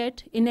 what you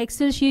get in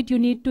Excel sheet, you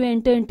need to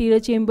enter anterior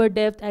chamber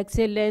depth,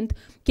 axial length,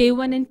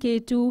 K1 and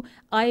K2,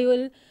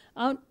 IOL.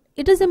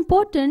 It is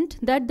important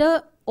that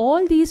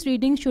all these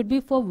readings should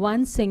be for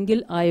one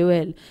single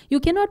IOL. You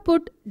cannot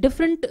put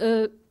different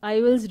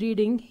IOLs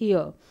reading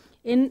here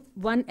in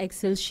one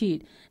Excel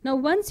sheet. Now,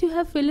 once you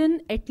have filled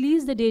in at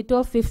least the data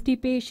of 50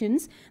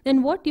 patients,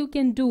 then what you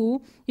can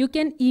do, you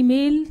can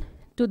email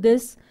to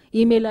this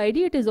email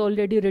ID. It is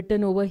already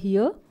written over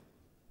here.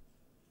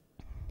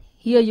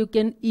 Here you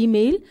can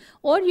email,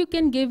 or you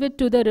can give it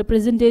to the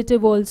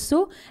representative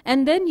also,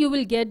 and then you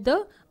will get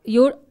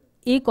your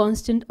A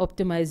constant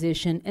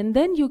optimization, and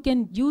then you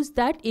can use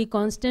that A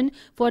constant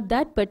for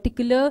that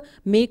particular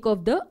make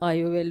of the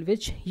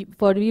IOL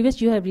for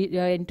which you have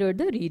entered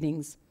the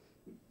readings.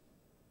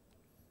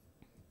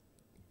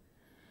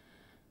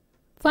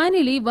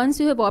 Finally, once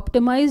you have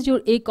optimized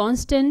your A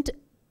constant,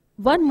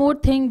 one more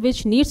thing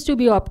which needs to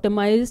be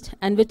optimized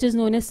and which is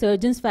known as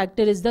surgeon's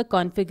factor is the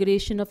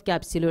configuration of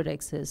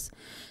capsulorhexis.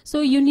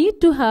 So you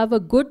need to have a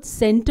good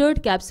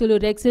centered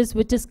capsulorhexis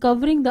which is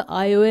covering the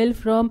IOL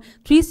from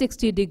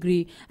 360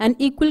 degree, and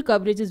equal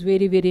coverage is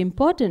very, very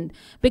important,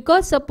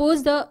 because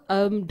suppose the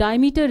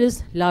diameter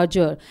is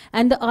larger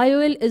and the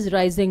IOL is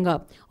rising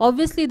up.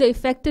 Obviously the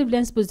effective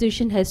lens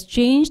position has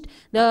changed.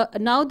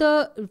 Now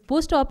the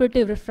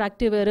postoperative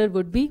refractive error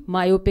would be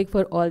myopic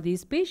for all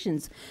these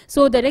patients.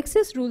 So the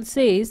rhexis rule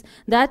says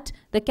that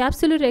the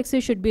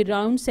capsulorhexis should be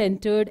round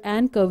centered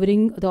and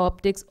covering the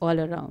optics all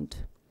around.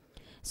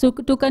 So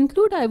to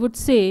conclude, I would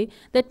say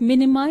that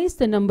minimize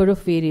the number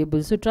of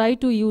variables. So try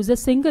to use a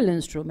single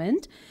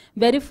instrument.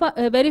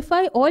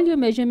 Verify all your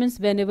measurements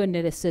whenever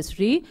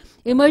necessary.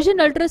 Immersion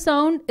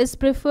ultrasound is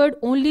preferred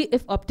only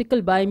if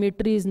optical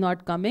biometry is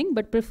not coming,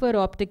 but prefer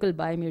optical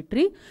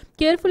biometry.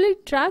 Carefully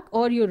track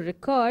all your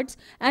records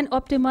and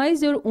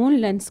optimize your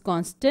own lens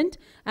constant,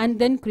 and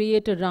then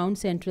create a round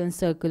central and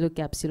circular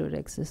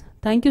capsulorhexis.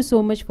 Thank you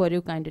so much for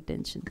your kind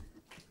attention.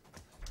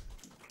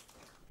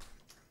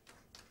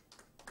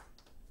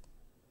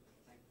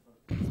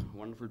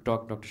 Wonderful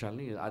talk, Dr.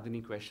 Shalini. Are there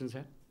any questions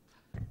here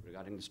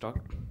regarding this talk?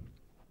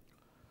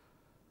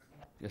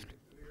 Yes,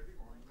 please. Regarding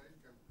online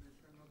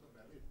calculation of the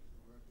valid,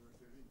 what you are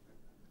saying,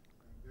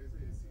 there is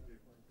a AC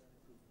dip on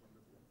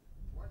the board.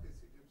 What AC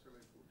dip shall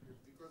I put?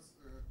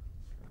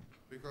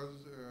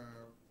 Because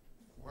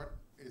what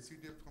AC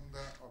dip from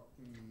the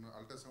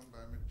ultrasound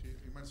biometry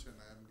immersion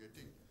I am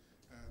getting,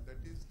 that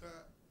is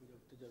the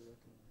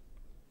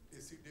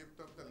AC depth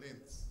of the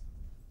lens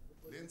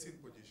in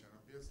position.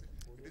 Obviously,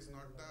 it is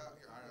not the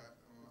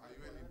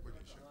IOL in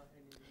position.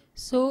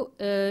 So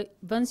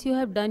once you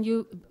have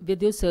done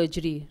with your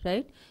surgery,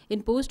 right?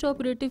 In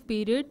post-operative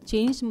period,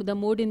 change the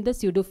mode in the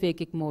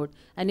pseudophakic mode.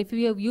 And if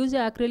you have used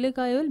acrylic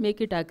IOL,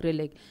 make it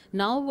acrylic.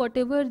 Now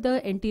whatever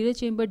the anterior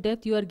chamber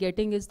depth you are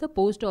getting is the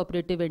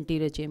post-operative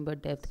anterior chamber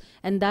depth,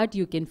 and that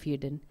you can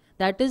feed in.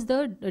 That is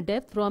the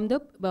depth from the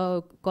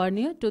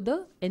cornea to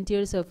the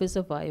anterior surface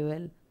of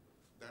IOL.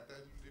 That I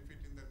will repeat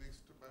in the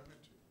next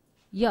biometry.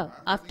 Yeah,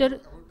 after.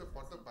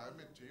 About the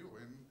biometry,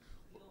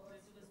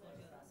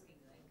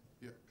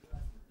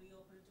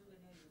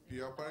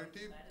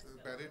 preoperative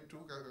Barrett 2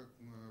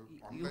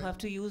 You online. have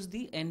to use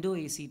the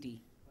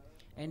endo-ACD.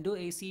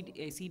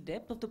 Endo-AC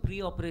depth of the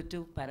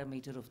preoperative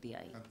parameter of the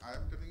eye. And I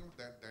am telling you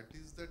that that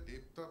is the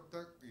depth of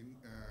the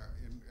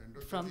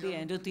endothelium. From the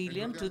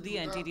endothelium to the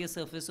anterior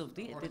surface of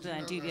the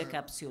anterior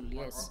capsule,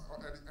 yes.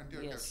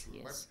 Anterior Yes, capsule.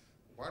 yes.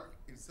 But what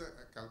is a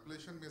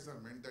calculation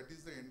measurement, that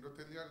is the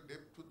endothelial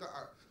depth to the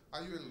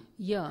IOL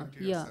Yeah,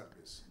 anterior yeah.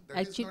 surface.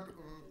 That is Actu- not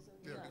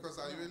clear because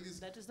IOL is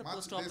That is the much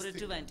less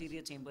post-operative thick.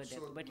 anterior chamber depth,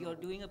 So, but you are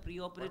doing a what is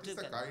preoperative.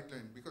 the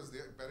guideline? Because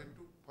there, Barrett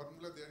 2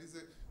 formula, there is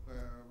a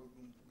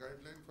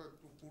guideline for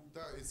to put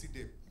the AC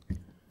depth.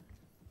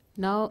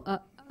 Now,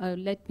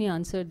 let me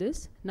answer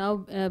this. Now,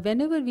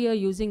 whenever we are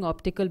using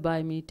optical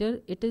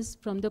biometer, it is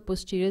from the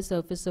posterior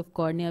surface of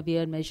cornea we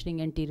are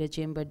measuring anterior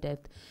chamber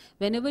depth.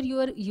 Whenever you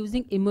are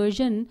using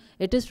immersion,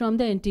 it is from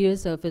the anterior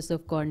surface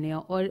of cornea,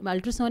 or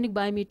ultrasonic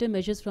biometer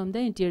measures from the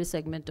anterior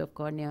segment of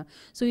cornea.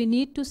 So you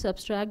need to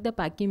subtract the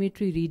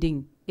pachymetry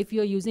reading if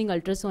you are using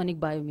ultrasonic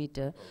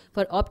biometer.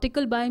 For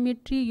optical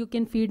biometry, you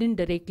can feed in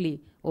directly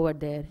over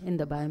there in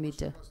the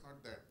biometer. My question was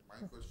not that.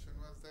 My question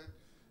was that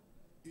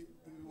if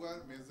you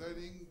are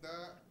measuring the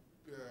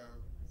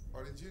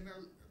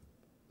original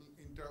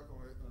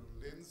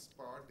lens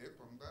power depth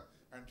from the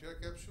anterior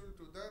capsule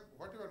to the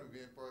whatever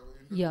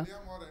Yeah.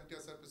 endothelium or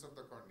anterior surface of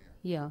the cornea.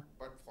 Yeah.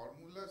 But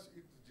formula is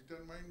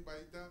determined by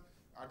the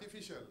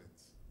artificial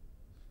lens,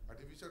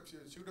 artificial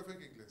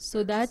pseudophakic lens.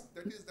 So that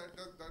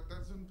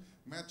doesn't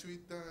match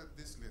with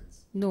this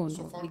lens. No,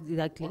 So no, for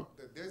exactly.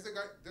 what- there is a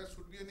there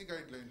should be any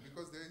guideline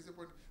because there is a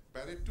point.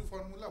 Barrett 2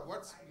 formula.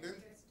 What's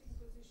length? Resting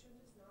position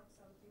is not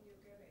something you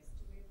can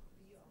estimate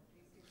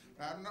pre-operatively.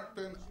 I am not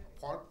telling.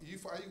 For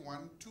if I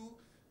want to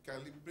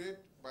calibrate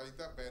by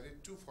the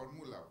Barrett 2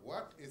 formula,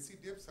 what AC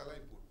depth shall I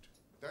put?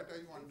 That I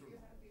want to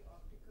know.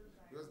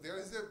 Because there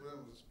is a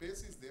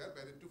space is there,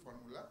 Barrett 2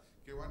 formula,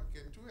 K1,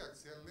 K2,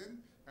 axial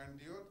length,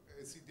 and your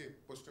AC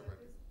depth,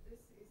 post-operative. This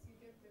AC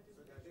depth that is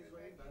That is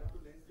why Barrett to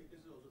lens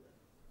thickness is also there.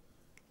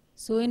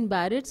 So in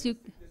Barrett's, you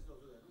Thickness is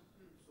also there.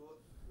 So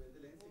when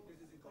the lens thickness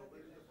is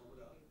incorporated in the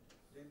formula,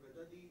 then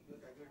whether you're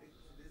calculating,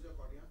 so this is your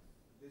cornea,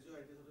 this is your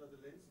anterior surface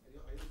of the lens, and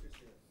your IOL sits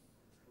here.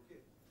 Okay.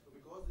 So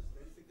because this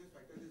lens thickness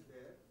factor is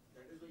there,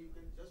 that is why you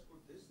can just put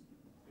this,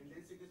 and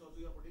lens thickness also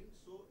you are putting,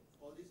 so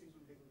all these things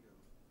will be taken care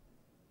of.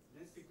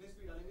 Lens thickness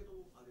भी डालेंगे तो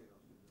वो आ जाएगा.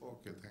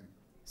 Okay, thank you.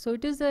 So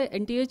it is the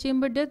anterior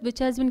chamber depth which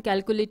has been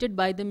calculated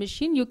by the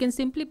machine. You can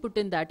simply put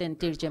in that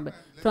anterior chamber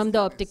from the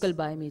optical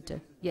biometer.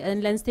 Yeah,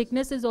 and lens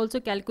thickness is also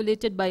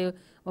calculated by a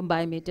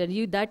biometer.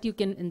 You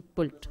can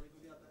input.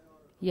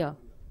 Yeah.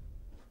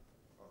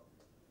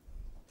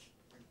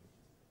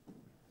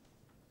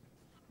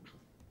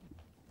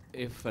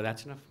 If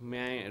that's enough,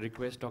 may I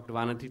request Dr.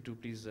 Vanathy to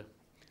please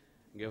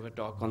give a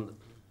talk on the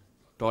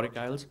toric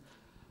IOLs.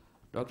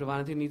 Dr.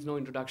 Vanathy needs no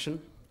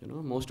introduction. You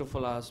know, most of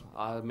us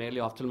are merely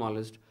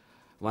ophthalmologists.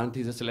 Vanathy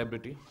is a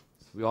celebrity.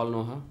 We all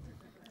know her.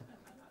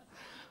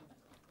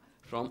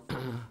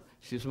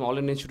 She's from All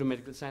Indian Institute of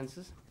Medical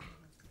Sciences.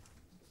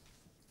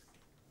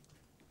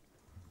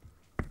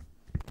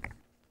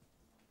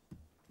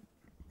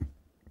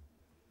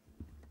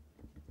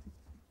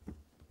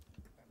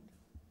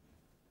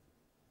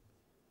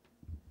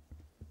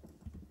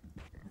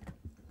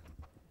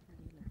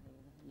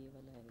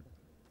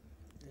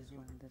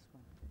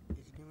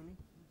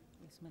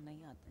 इसमें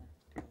नहीं आता है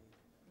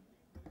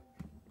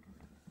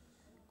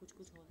कुछ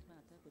halls में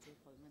आता है कुछ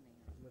hall में नहीं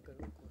आता मैं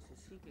करूँ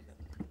कोशिश ठीक है कर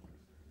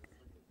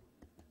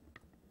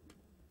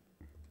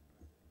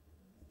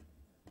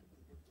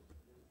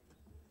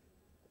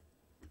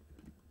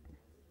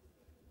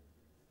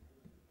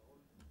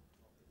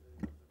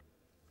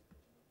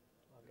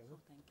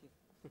thank you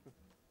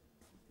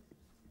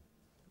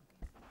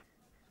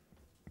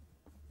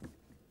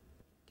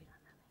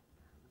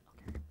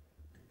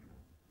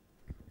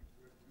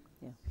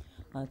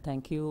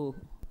Thank you.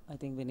 I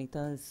think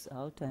Vinita is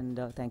out, and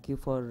thank you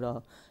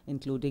for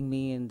including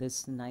me in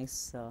this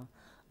nice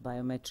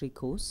biometry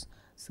course.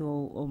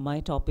 So my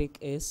topic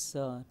is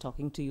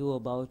talking to you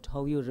about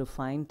how you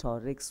refine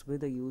torics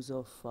with the use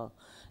of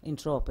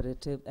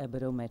intraoperative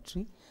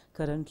aberrometry.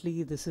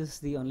 Currently, this is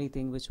the only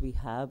thing which we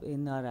have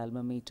in our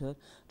alma mater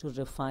to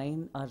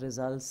refine our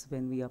results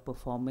when we are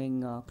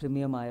performing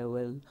premium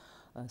IOL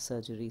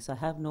surgeries. I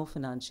have no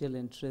financial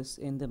interest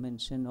in the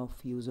mention of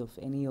use of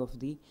any of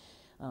the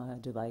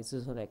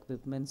devices or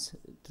equipments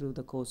through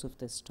the course of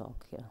this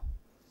talk here.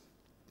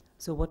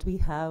 So what we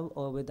have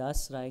with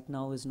us right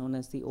now is known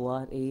as the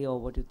ORA, or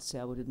what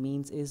it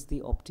means is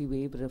the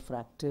OptiWave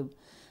refractive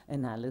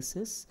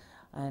analysis.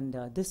 And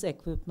this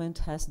equipment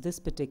has this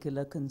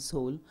particular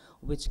console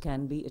which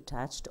can be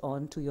attached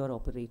onto your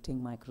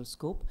operating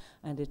microscope,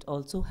 and it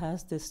also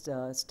has this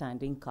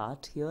standing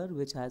cart here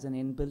which has an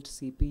inbuilt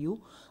CPU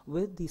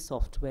with the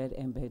software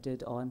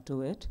embedded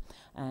onto it,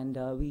 and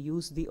we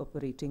use the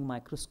operating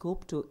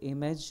microscope to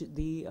image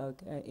the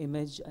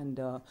image and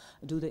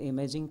do the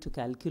imaging to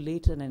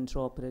calculate an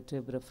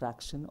intraoperative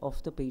refraction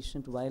of the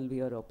patient while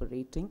we are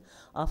operating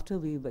after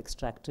we've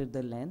extracted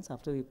the lens,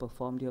 after we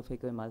performed your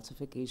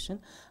phacoemulsification,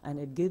 and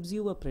it gives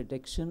you a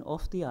prediction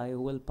of the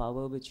IOL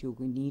power which you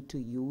need to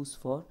use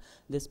for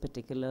this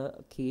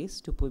particular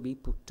case to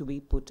be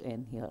put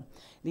in here.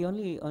 The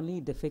only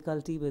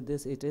difficulty with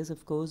this, it is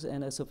of course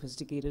a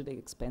sophisticated,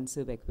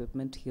 expensive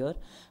equipment here,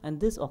 and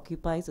this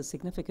occupies a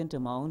significant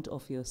amount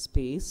of your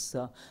space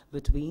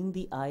between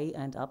the eye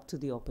and up to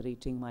the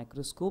operating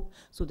microscope.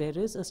 So there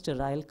is a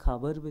sterile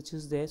cover which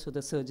is there, so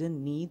the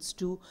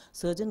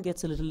surgeon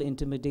gets a little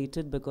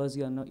intimidated because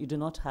you do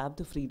not have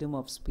the freedom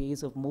of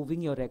space of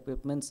moving your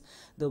equipments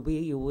the way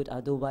you would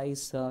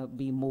otherwise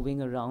be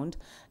moving around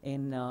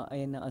in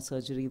a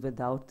surgery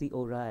without the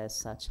aura as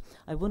such.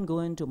 I won't go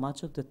into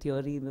much of the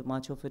theory,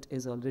 much of it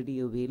is already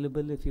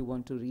available if you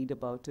want to read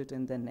about it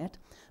in the net,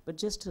 but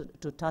just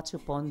to touch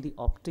upon the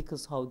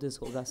optics, how this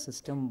aura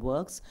system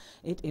works.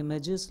 It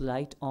images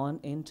light on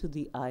into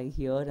the eye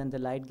here, and the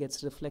light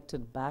gets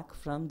reflected back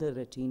from the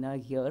retina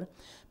here,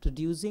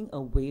 producing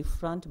a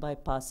wavefront by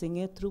passing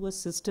it through a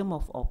system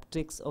of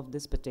optics of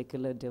this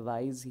particular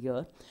device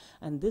here,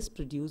 and this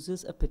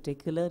produces a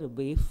particular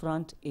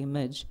wavefront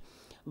image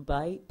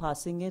by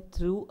passing it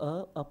through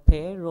a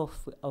pair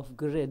of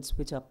grids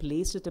which are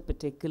placed at a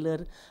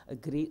particular,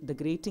 the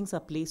gratings are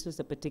placed at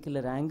a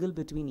particular angle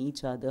between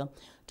each other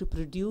to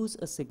produce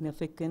a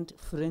significant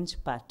fringe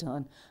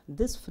pattern.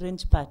 This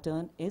fringe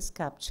pattern is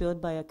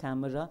captured by a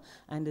camera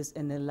and is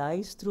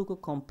analyzed through a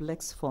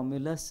complex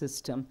formula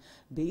system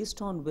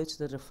based on which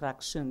the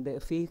refraction, the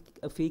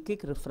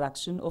aphakic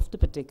refraction of the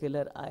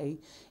particular eye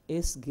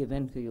is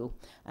given to you.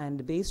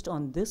 And based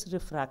on this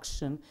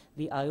refraction,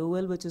 the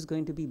IOL which is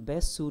going to be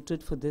best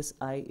suited for this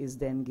eye is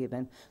then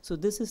given. So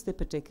this is the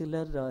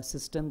particular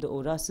system, the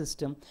aura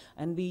system,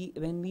 and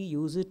when we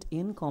use it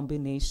in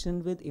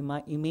combination with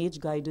image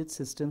guided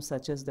systems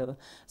such as the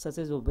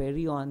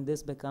Verion,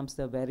 this becomes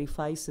the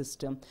Verify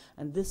system,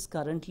 and this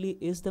currently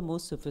is the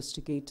most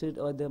sophisticated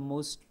or the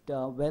most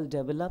well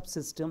developed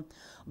system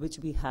which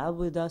we have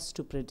with us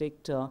to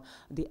predict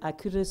the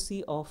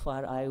accuracy of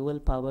our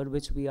IOL power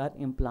which we are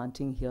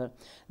implanting here.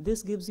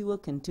 This gives you a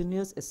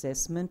continuous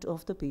assessment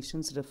of the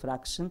patient's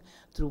refraction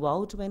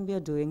throughout when we are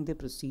doing the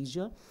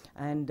procedure,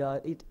 and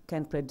it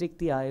can predict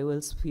the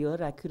IOL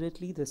sphere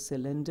accurately, the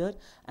cylinder,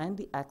 and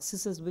the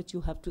axes which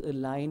you have to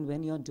align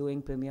when you're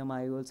doing premium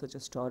IOLs such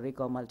as toric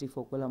or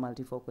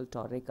multifocal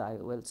toric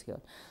IOLs here.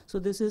 So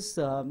this is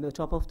the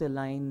top of the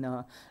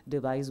line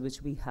device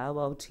which we have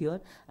out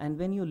here, and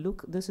when you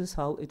look, this is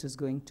how it is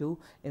going to,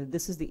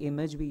 this is the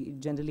image. We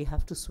generally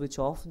have to switch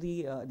off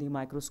the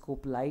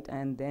microscope light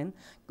and then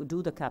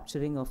do the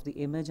capturing of the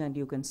image, and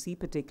you can see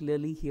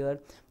particularly here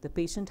the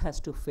patient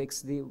has to fix.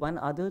 The one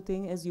other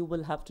thing is you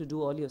will have to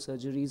do all your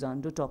surgeries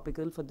under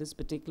topical for this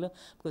particular,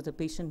 because the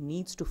patient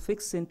needs to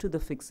fix into the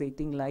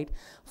fixating light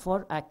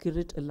for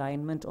accurate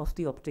alignment of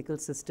the optical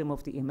system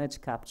of the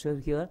image capture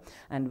here.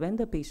 And when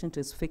the patient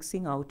is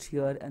fixing out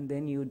here, and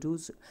then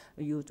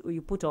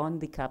you put on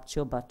the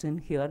capture button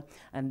here,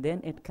 and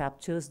then it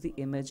captures the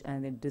image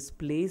and it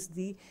displays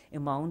the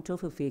amount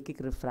of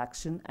aphakic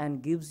refraction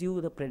and gives you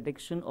the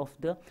prediction of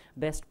the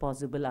best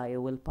possible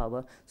IOL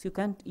power. So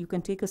you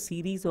can take a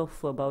series of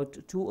about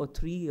 2 or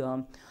 3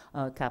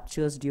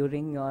 captures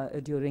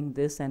during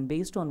this, and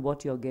based on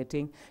what you're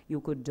getting,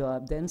 you could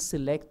then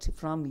select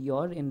from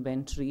your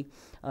inventory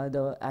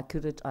the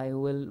accurate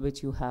IOL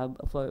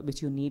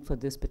which you need for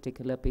this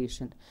particular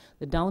patient.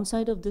 The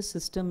downside of this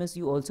system is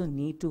you also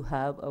need to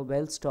have a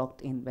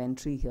well-stocked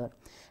inventory here.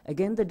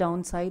 Again, the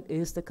downside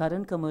is the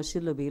current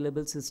commercial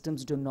available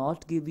systems do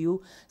not give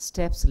you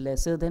steps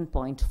lesser than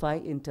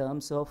 0.5 in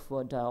terms of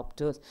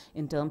diopters,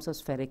 in terms of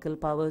spherical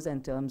powers,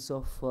 and terms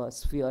of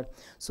sphere.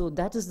 So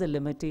that is the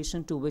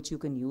limitation to which you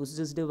can use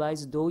this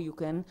device, though you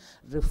can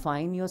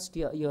refine your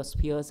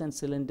spheres and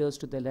cylinders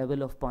to the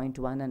level of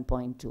 0.1 and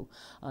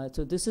 0.2.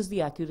 So this is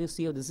the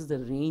accuracy, or this is the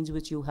range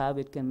which you have.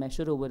 It can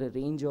measure over a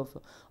range of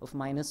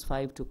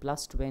 -5 to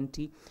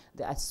 +20.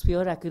 The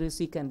sphere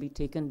accuracy can be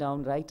taken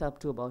down right up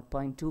to about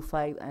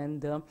 0.25,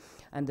 and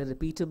the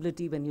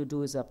repeatability when you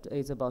do is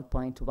about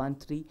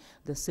 0.13.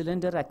 The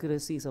cylinder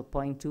accuracy is of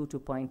 0.2 to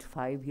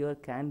 0.5 here,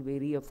 can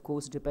vary of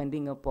course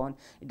depending upon,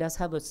 it does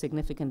have a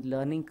significant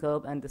learning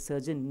curve, and the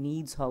surgeon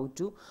needs how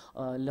to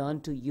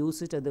learn to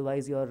use it,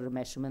 otherwise your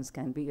measurements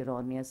can be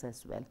erroneous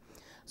as well.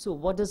 So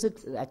what does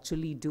it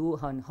actually do,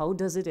 and how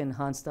does it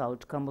enhance the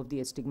outcome of the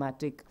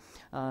astigmatic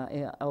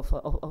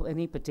of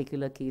any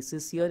particular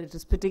cases here? It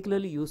is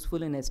particularly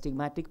useful in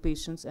astigmatic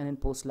patients and in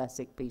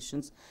post-LASIK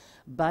patients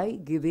by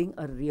giving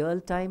a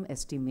real-time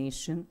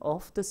estimation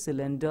of the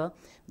cylinder,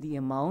 the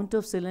amount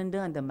of cylinder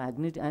and the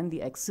magnet and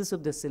the axis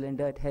of the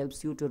cylinder. It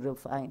helps you to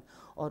refine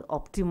or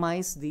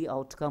optimize the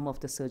outcome of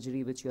the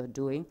surgery which you are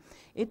doing.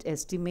 It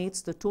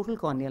estimates the total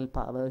corneal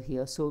power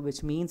here, so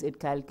which means it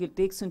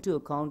takes into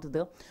account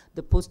the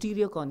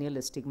posterior corneal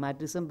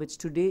astigmatism, which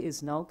today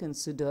is now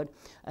considered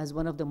as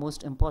one of the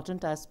most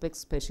important aspects,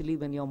 especially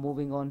when you're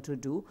moving on to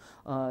do,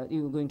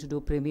 you're going to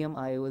do premium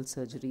IOL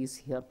surgeries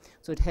here.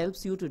 So it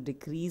helps you to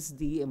decrease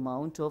the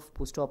amount of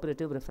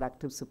postoperative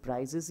refractive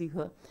surprises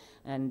here,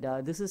 and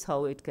this is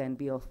how it can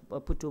be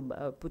put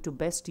to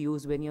best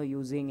use when you're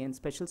using in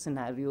special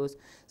scenarios,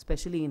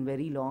 especially in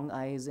very long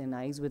eyes, in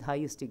eyes with high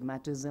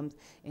astigmatism,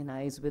 in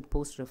eyes with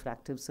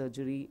post-refractive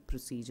surgery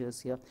procedures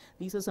here.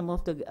 These are some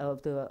of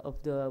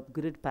the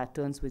grid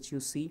patterns which you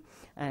see,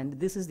 and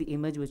this is the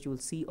image which you'll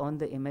see on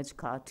the image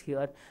cart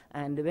here.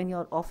 And when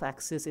you're off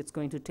axis, it's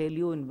going to tell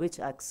you in which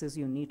axis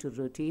you need to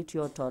rotate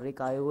your toric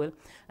IOL,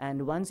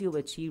 and once you've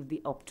achieved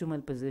the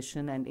optimal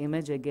position and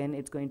image, again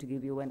it's going to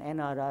give you an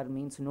NRR,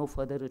 means no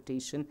further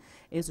rotation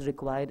is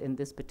required in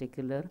this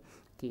particular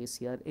case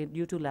here.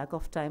 Due to lack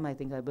of time, I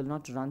think I will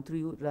not run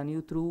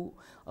you through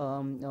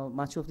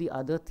much of the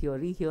other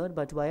theory here.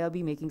 But why are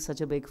we making such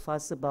a big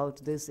fuss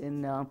about this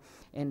in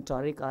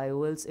toric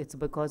IOLs? It's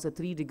because a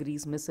 3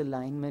 degrees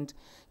misalignment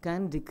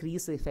can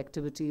decrease the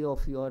effectivity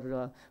of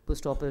your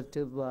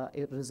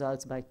postoperative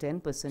results by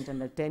 10%,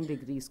 and at 10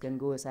 degrees can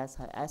go as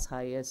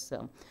high as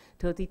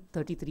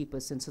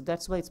 33%. So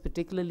that's why it's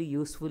particularly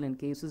useful in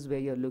cases where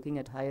you're looking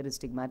at higher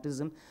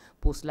astigmatism,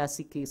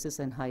 post-LASIK cases,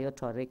 and higher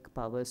toric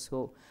power.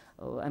 So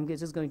I'm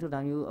just going to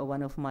run you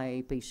one of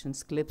my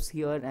patients' clips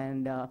here,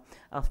 and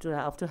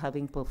after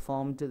having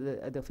performed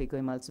the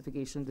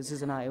phacoemulsification, this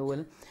is an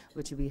IOL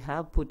which we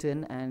have put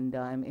in, and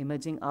I'm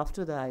imaging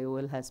after the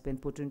IOL has been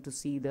put in to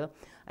see the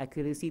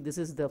accuracy. This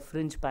is the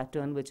fringe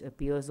pattern which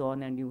appears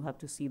on, and you have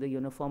to see the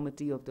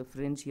uniformity of the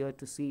fringe here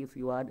to see if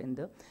you are in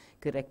the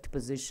correct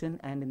position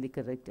and in the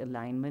correct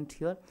alignment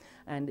here.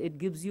 And it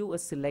gives you a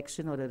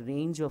selection or a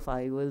range of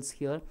IOLs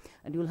here,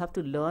 and you'll have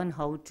to learn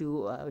how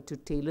to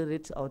tailor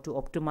it or to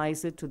optimize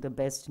it to the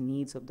best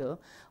needs of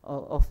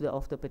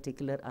the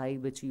particular eye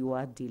which you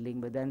are dealing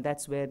with. And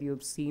that's where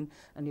you've seen,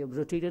 and you've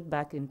rotated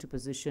back into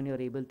position,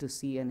 you're able to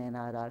see an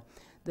NRR.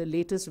 The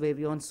latest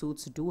Vavion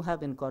suits do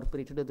have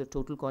incorporated the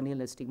total corneal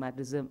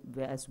astigmatism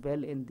as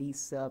well in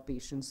these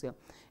patients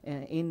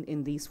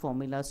in these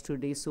formulas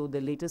today. So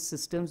the latest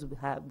systems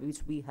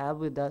which we have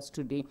with us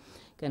today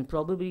can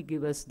probably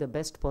give us the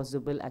best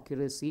possible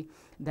accuracy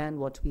than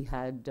what we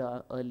had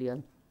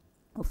earlier.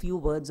 A few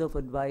words of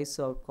advice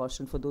or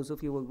caution for those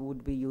of you who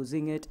would be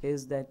using it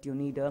is that you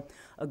need a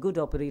good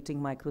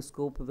operating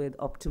microscope with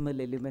optimal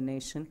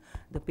illumination.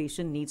 The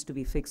patient needs to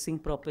be fixing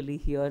properly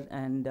here,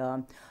 and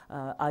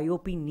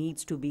IOP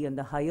needs to be in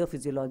the higher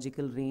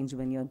physiological range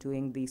when you're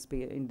doing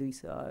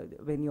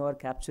when you are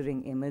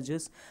capturing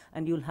images,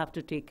 and you'll have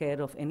to take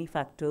care of any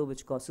factor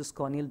which causes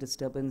corneal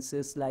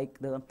disturbances like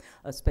the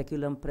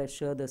speculum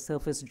pressure, the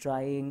surface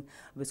drying,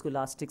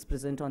 viscoelastics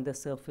present on the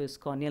surface,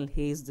 corneal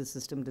haze. The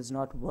system does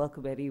not work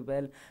very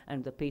well,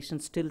 and the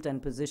patient's tilt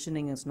and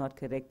positioning is not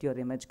correct. Your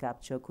image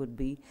capture could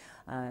be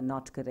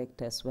not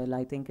correct as well.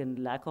 I think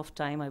in lack of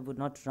time, I would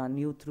not run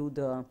you through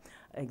the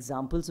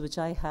examples which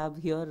I have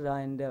here,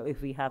 and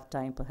if we have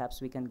time, perhaps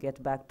we can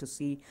get back to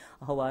see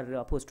how our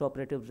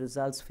postoperative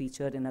results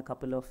featured in a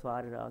couple of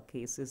our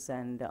cases,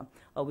 and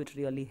how it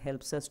really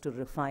helps us to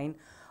refine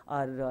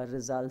our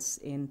results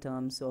in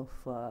terms of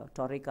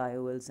toric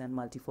IOLs and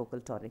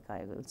multifocal toric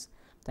IOLs.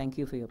 Thank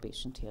you for your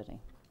patient hearing.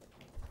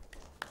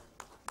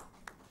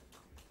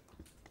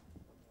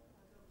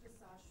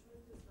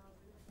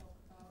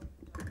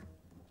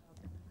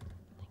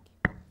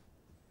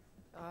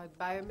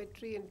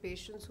 Biometry in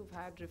patients who've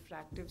had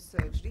refractive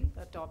surgery,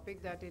 a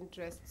topic that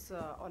interests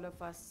all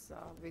of us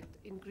with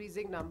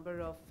increasing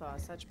number of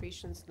such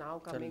patients now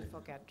coming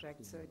for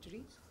cataract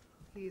surgery.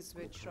 Please,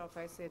 which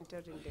Eye Center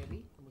in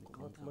Delhi?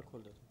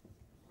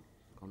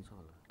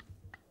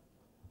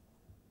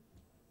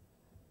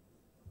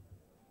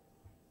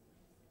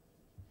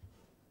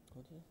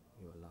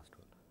 Your last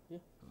one. Yeah.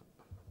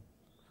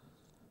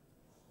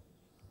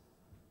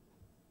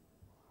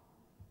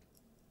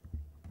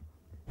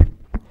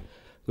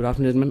 Good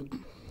afternoon,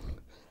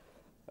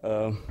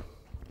 gentlemen.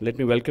 Let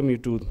me welcome you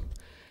to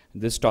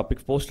this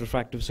topic,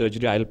 post-refractive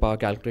surgery IOL power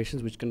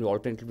calculations, which can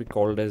alternatively be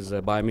called as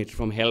biometry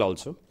from hell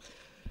also.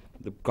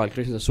 The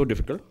calculations are so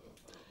difficult.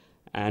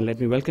 And let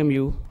me welcome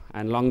you,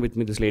 and along with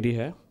me this lady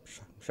here,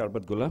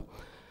 Sharbat Gula,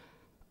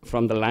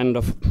 from the land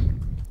of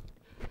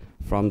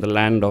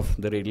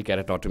the radial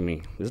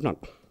keratotomy. This is not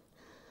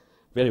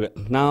very well.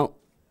 Now,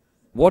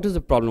 what is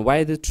the problem? Why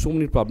are there so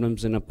many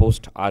problems in a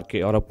post-RK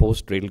or a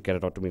post-radial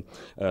keratotomy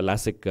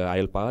LASIK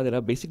IOL power? There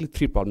are basically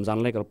 3 problems.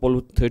 Unlike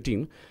Apollo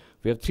 13,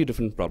 we have 3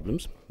 different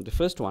problems. The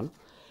first one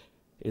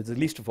is the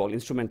least of all,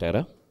 instrument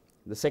error.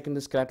 The second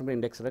is keratometry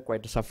index error,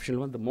 quite a sufficient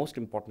one. The most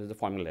important is the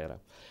formula error.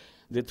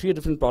 There are 3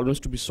 different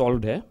problems to be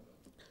solved here.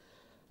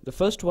 The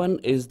first one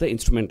is the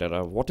instrument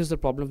error. What is the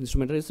problem of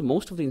instrument error? Is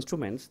most of the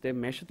instruments, they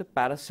measure the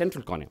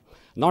paracentral cornea,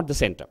 not the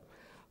center,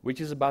 which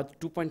is about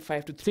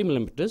 2.5 to 3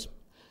 millimeters,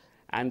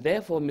 and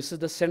therefore misses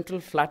the central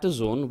flatter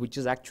zone, which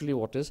is actually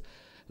what is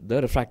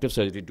the refractive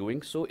surgery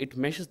doing. So it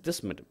measures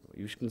this,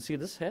 you can see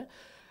this here,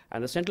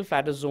 And the central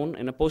flattest zone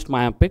in a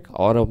post-myopic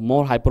or a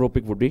more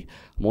hyperopic would be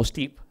more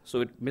steep,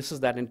 so it misses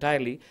that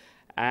entirely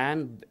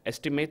and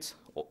estimates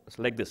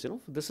like this,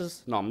 this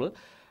is normal,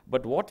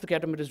 but what the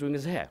keratometer is doing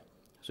is here.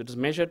 So it is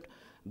measured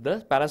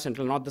the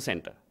paracentral, not the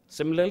center.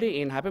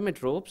 Similarly, in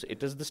hypermetropes,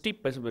 it is the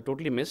steep part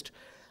totally missed,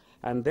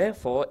 and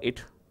therefore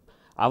it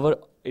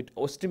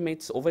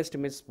overestimates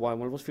by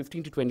almost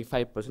 15 to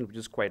 25%, which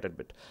is quite a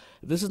bit.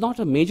 This is not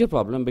a major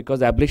problem because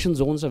the ablation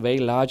zones are very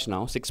large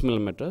now, 6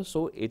 millimeters,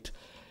 so it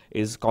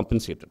is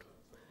compensated.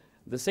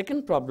 The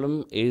second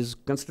problem is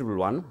considerable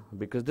one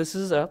because this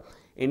is a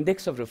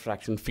index of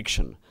refraction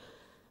fiction.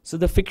 So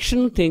the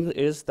fiction thing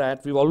is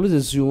that we've always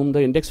assumed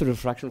the index of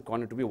refraction of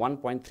cornea to be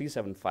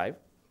 1.375.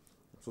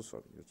 So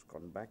sorry, it's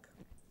gone back.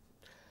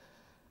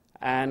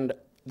 And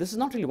this is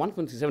not really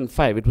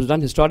 1.375. It was done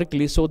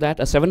historically so that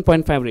a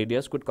 7.5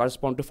 radius could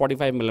correspond to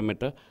 45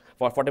 millimeter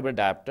for 40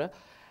 millimeter diopter,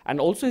 and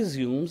also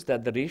assumes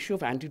that the ratio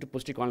of anterior to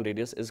posterior corneal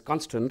radius is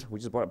constant,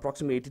 which is about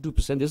approximately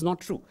 82%. This is not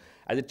true.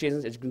 As it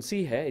changes, as you can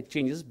see here, it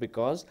changes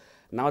because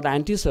now the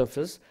anterior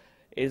surface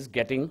is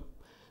getting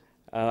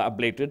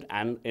ablated,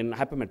 and in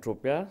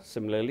hypermetropia,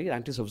 similarly, the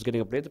anterior surface is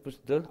getting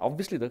ablated.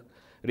 Obviously, the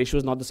ratio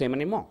is not the same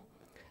anymore.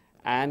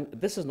 And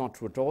this is not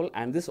true at all,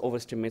 and this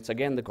overestimates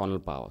again the corneal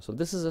power. So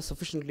this is a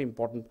sufficiently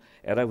important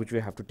error which we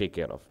have to take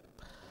care of.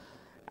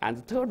 And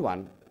the third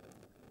one,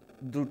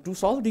 to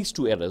solve these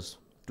two errors,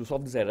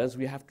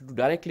 we have to do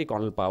directly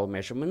corneal power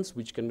measurements,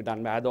 which can be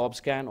done by either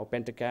OBSCAN or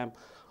Pentacam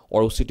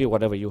or OCT,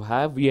 whatever you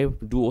have. We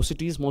have do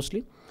OCTs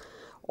mostly,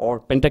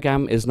 or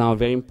Pentacam is now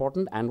very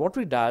important. And what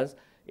it does,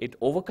 it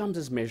overcomes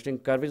this measuring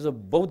curvature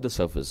of both the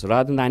surfaces.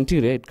 Rather than the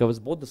anterior, it covers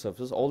both the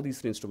surfaces, all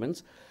these three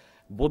instruments,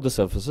 both the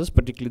surfaces,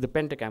 particularly the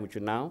Pentacam, which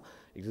you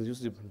can use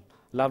the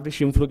lovely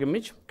Scheimpflug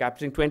image,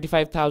 capturing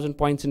 25,000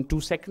 points in 2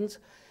 seconds.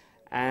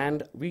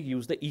 And we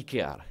use the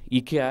EKR.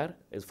 EKR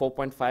is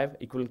 4.5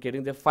 equivalent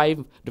carrying. There are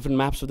 5 different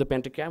maps of the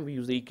Pentacam. We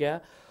use the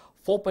EKR.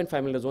 4.5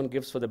 millimeter zone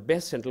gives for the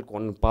best central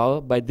corneal power.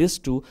 By this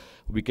too,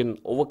 we can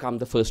overcome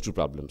the first two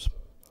problems.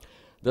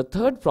 The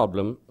third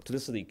problem, so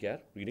this is the EKR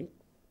reading.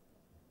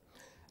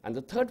 And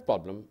the third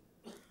problem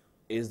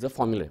is the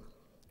formula.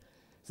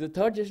 So the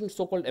third generation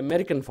so-called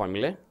American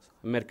formula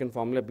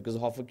because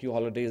of Hoffer Q,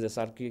 Hollidays,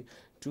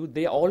 SRK2,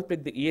 they all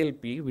pick the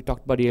ELP. We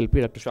talked about ELP.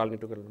 Dr.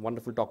 Shalini took a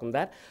wonderful talk on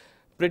that.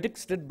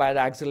 Predicted by the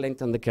axial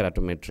length and the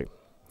keratometry.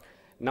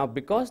 Now,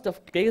 because the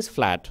K is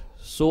flat,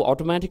 so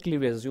automatically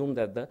we assume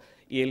that the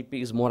ELP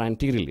is more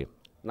anteriorly.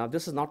 Now,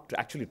 this is not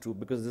actually true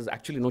because there is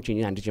actually no change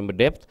in antechamber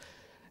depth.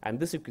 And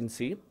this you can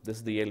see, this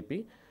is the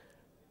ELP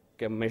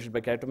measured by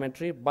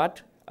keratometry,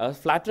 but a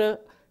flatter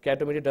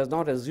keratometry does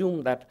not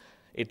assume that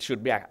it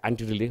should be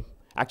anteriorly.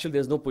 Actually,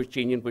 there is no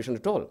change in position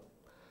at all.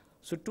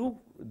 So to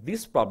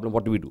this problem,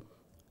 what do we do?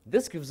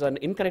 This gives an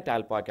incorrect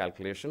IL power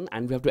calculation,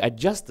 and we have to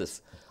adjust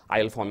this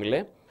IL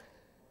formula.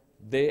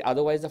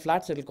 Otherwise, the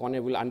flat central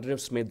cornea will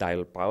underestimate the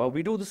IL power.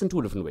 We do this in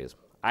 2 different ways.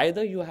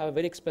 Either you have a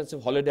very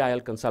expensive holiday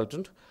IL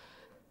consultant,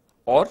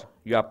 or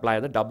you apply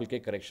the double K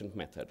correction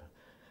method.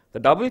 The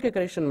double K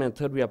correction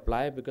method we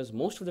apply because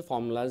most of the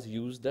formulas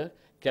use the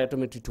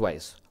keratometry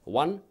twice.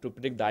 One, to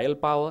predict the IL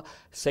power,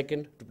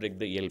 second, to predict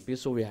the ELP.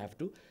 So we have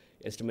to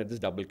estimate this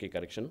double K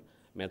correction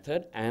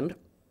method, and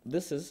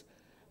this is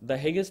the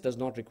Haggis does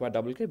not require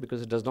double K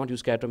because it does not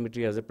use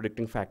keratometry as a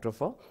predicting factor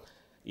for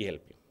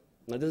ELP.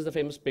 Now this is the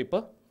famous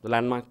paper, the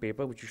landmark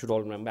paper, which you should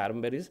all remember,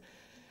 Aramberry's.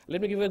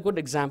 Let me give you a good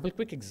example,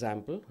 quick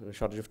example, in a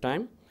shortage of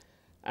time.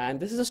 And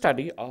this is a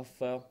study of,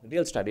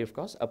 real study of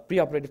course, a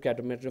preoperative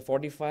keratometry of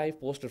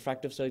 45,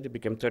 post-refractive surgery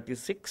became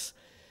 36,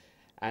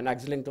 and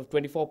axial length of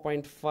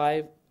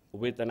 24.5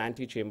 with an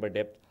anti-chamber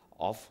depth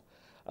of,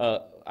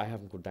 I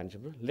haven't put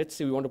tangible. Let's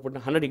say we want to put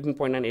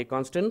 118.9 A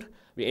constant.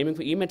 We're aiming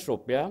for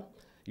emetropia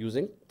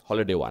using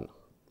Holiday 1.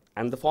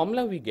 And the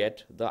formula we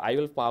get, the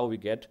IL power we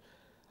get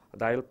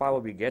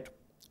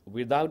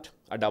without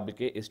a double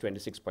K is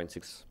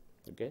 26.6.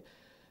 Okay?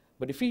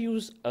 But if we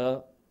use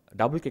a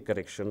double K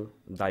correction,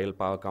 the IL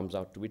power comes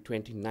out to be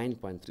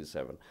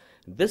 29.37.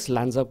 This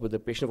lands up with a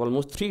patient of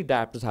almost 3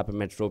 diopters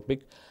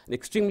hypermetropic, an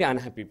extremely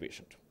unhappy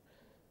patient.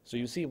 So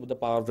you see with the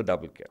power of the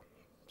double K.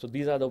 So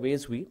these are the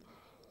ways we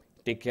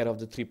take care of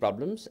the 3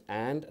 problems.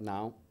 And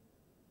now,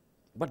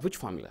 but which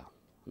formula?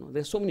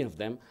 There's so many of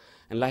them,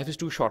 and life is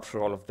too short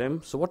for all of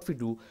them. So what we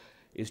do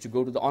is to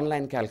go to the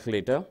online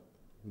calculator,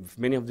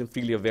 many of them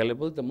freely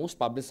available. The most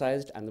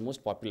publicized and the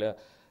most popular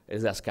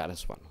is the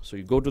Ascaris one. So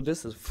you go to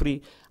this, it's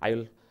free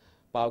IL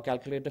power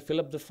calculator, fill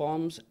up the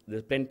forms,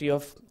 there's plenty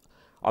of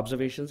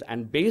observations,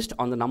 and based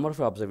on the number of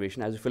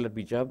observations, as you fill up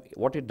each up,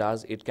 what it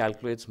does, it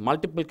calculates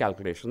multiple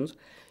calculations.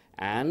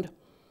 And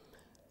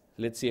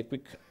let's see a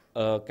quick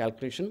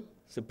calculation.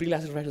 So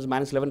pre-LASIK refraction is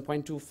minus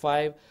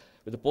 11.25,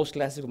 with the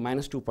post-LASIK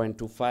minus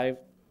 2.25.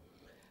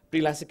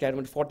 Pre-LASIK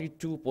keratometry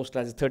 42,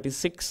 post-LASIK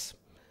 36.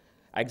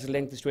 Axial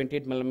length is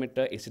 28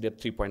 millimeter, AC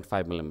depth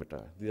 3.5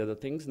 millimeter. These are the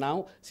things.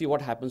 Now, see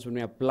what happens when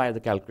we apply the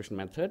calculation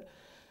method.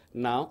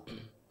 Now,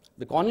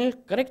 the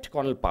correct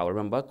corneal power,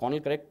 remember,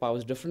 corneal correct power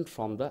is different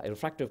from the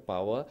refractive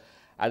power,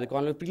 at the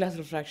corneal pre-classic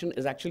refraction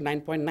is actually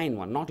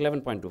 9.91, not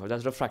 11.25.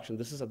 That's refraction.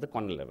 This is at the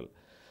corneal level.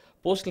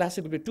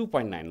 Post-classic will be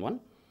 2.91,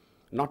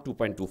 not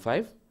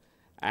 2.25.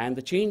 And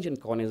the change in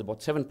cornea is about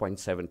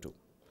 7.72.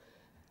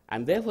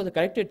 And therefore, the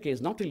corrected K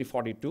is not really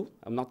 42,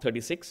 not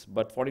 36,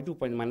 but 42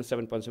 minus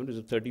 7.7 is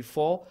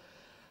 34.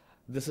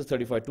 This is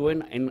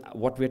 34.2, and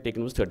what we had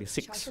taken was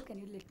 36. Shasha, can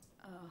you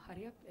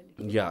hurry up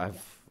a little? Yeah,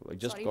 I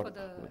just Sorry got. for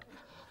the.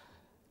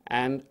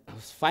 And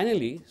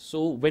finally,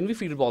 so when we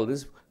feed all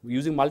this, we're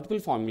using multiple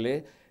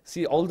formulae.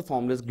 See, all the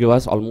formulas give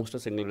us almost a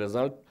single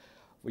result.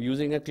 We're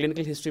using a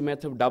clinical history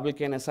method, double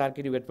K and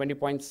SRK, we get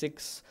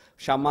 20.6.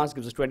 Sharma's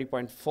gives us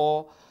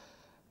 20.4.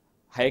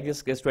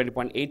 Hyagis gives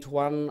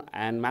 20.81,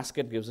 and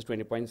Masket gives us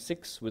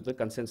 20.6 with a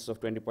consensus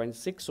of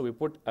 20.6. So we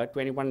put a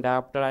 21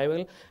 diopter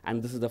IOL,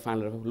 and this is the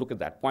final. Look at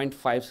that,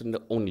 0.5 cylinder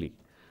only.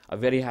 A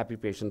very happy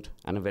patient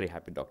and a very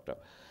happy doctor.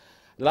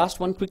 Last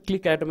one, quickly,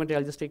 keratometry.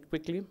 I'll just take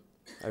quickly.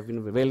 I've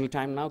been very little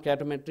time now.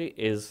 Keratometry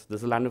is,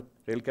 this is land of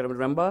real keratometry.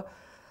 Remember,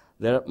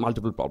 there are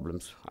multiple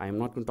problems. I am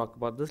not going to talk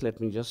about this.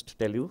 Let me just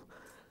tell you.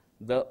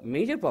 The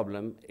major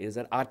problem is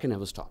that RK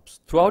never stops.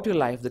 Throughout your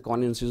life, the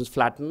corneal incisions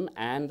flatten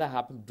and the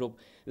hypermetropic,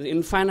 there's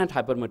infinite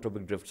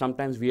hypermetropic drift,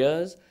 sometimes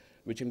years,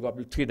 which can go up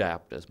to 3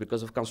 diopters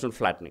because of constant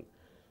flattening.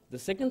 The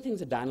second thing is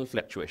the diurnal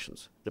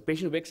fluctuations. The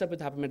patient wakes up with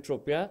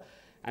hypermetropia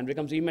and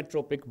becomes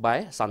emetropic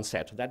by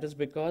sunset. That is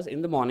because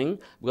in the morning,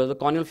 because of the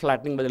corneal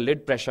flattening by the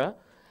lid pressure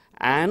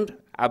and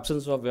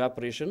absence of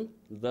evaporation,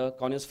 the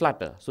cornea is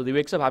flatter. So he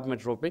wakes up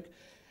hypermetropic,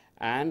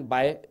 and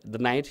by the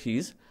night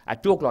he's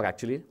at 2 o'clock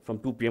actually, from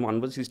 2 p.m.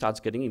 onwards, he starts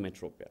getting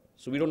emetropia.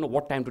 So we don't know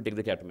what time to take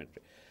the keratometry.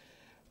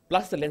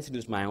 Plus the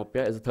lens-induced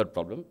myopia is the third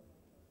problem.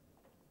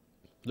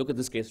 Look at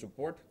this case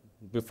report.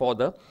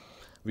 Before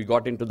we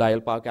got into the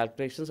IOL power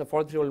calculations. A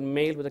 43-year-old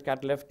male with a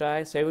cat left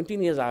eye,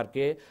 17 years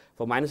RK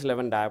for minus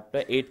 11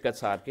 diopter, 8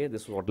 cuts RK.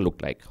 This is what it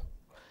looked like.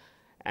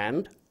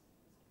 And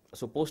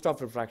so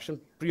post-op refraction,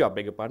 pre-op,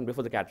 beg your pardon,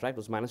 before the cataract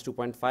was minus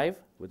 2.5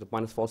 with a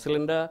minus 4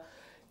 cylinder.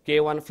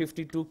 K1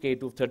 52, K2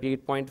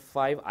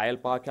 38.5,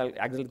 IOL power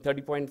axle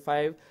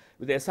 30.5.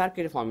 With the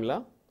SRK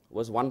formula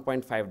was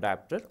 1.5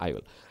 diopter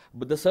IOL.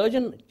 But the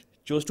surgeon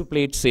chose to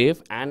play it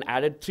safe and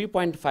added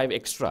 3.5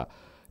 extra,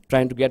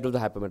 trying to get to the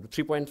hypermetropy,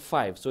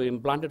 3.5. So he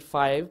implanted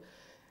 5,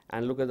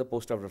 and look at the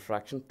post-op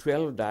refraction,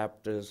 12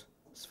 diopters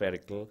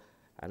spherical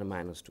and a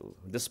minus 2.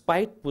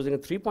 Despite putting a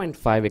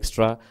 3.5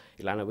 extra,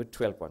 he landed with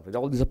 12.5.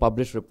 All these are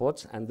published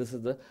reports, and this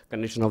is the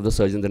condition of the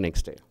surgeon the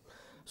next day.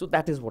 So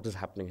that is what is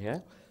happening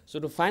here. So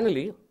to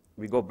finally,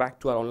 we go back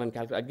to our online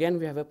calculation. Again,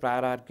 we have a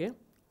prior RK.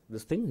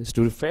 This thing is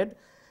to be fed,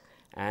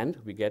 and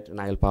we get an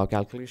IOL power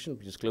calculation,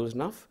 which is close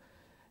enough.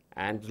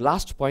 And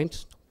last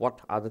point,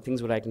 what are the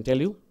things that I can tell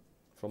you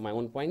from my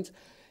own points,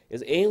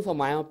 is aim for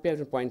myopia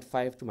between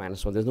 0.5 to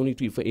minus 1. There's no need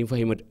to aim for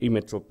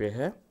emetropia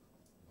here.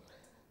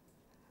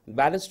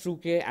 Barrett's True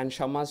K and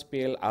Sharma's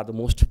PL are the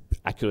most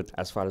accurate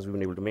as far as we've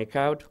been able to make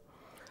out.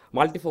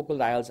 Multifocal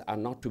IOLs are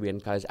not to be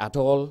encouraged at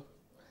all.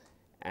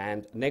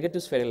 And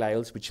negative spherical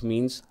IOLs, which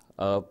means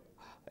a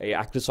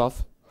axis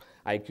of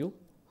IQ,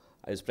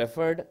 is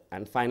preferred.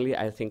 And finally,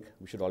 I think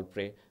we should all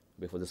pray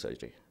before the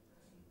surgery.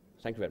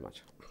 Thank you very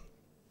much.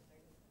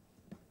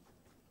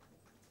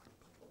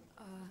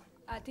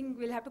 I think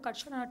we'll have to cut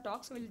short on our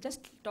talk, so we'll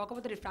just talk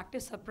about the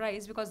refractive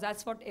surprise, because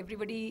that's what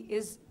everybody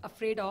is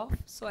afraid of.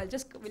 So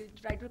we'll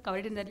try to cover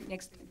it in the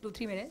next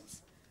 2-3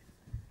 minutes,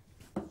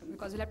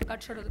 because we'll have to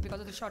cut short because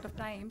of the short of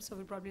time. So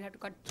we'll probably have to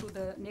cut through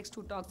the next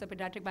 2 talks, the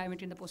pediatric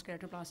biometry and the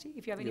post-keratoplasty.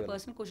 If you have any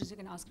personal questions, you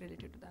can ask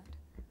related to that.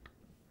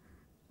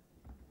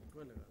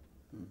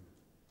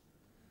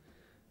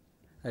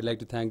 I'd like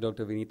to thank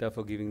Dr. Vinita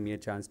for giving me a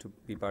chance to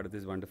be part of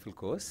this wonderful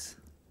course.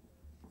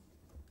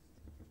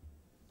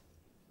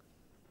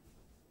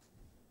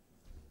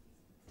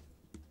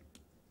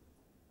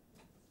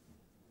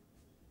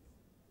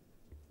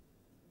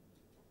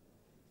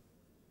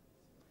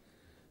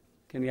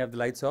 Can we have the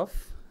lights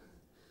off?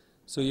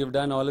 So you've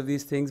done all of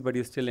these things, but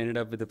you still ended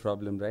up with a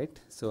problem, right?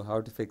 So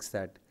how to fix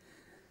that?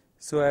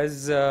 So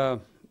as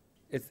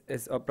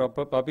it's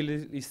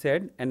popularly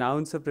said, an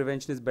ounce of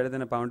prevention is better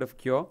than a pound of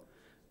cure.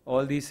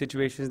 All these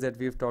situations that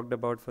we've talked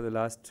about for the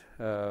last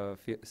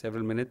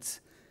several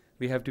minutes,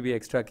 we have to be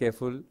extra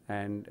careful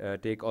and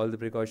take all the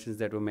precautions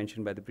that were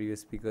mentioned by the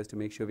previous speakers to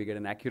make sure we get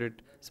an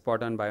accurate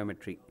spot-on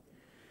biometry.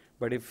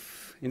 But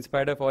if, in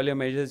spite of all your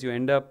measures, you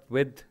end up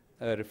with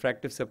a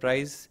refractive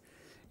surprise,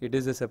 it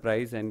is a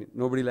surprise, and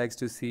nobody likes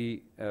to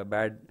see a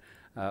bad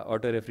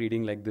auto-ref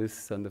reading like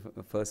this on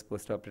the first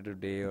post-operative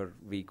day or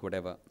week,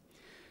 whatever.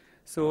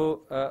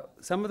 So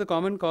some of the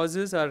common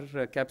causes are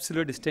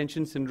capsular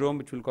distension syndrome,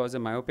 which will cause a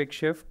myopic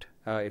shift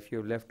if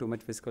you've left too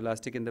much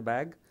viscoelastic in the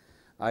bag.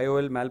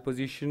 IOL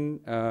malposition,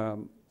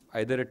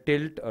 either a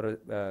tilt or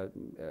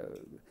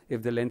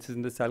if the lens is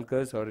in the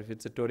sulcus, or if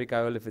it's a toric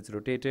IOL, if it's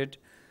rotated,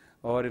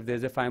 or if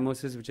there's a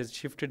phimosis which has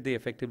shifted the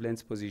effective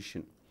lens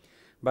position.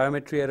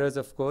 Biometry errors,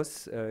 of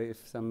course,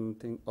 if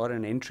something, or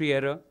an entry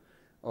error,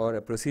 or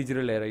a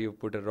procedural error, you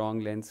put a wrong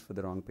lens for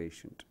the wrong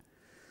patient.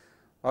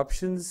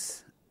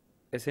 Options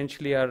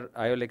essentially are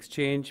IOL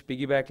exchange,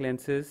 piggyback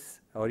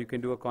lenses, or you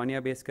can do a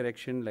cornea-based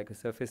correction like a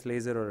surface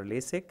laser or a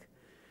LASIK.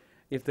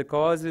 If the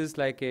cause is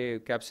like a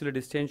capsular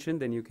distension,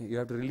 then you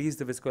have to release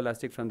the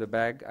viscoelastic from the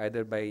bag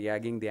either by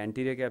yagging the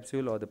anterior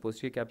capsule or the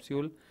posterior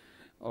capsule,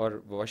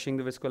 or washing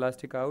the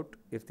viscoelastic out.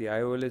 If the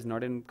IOL is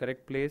not in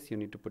correct place, you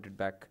need to put it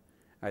back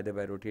either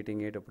by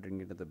rotating it or putting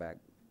it into the bag.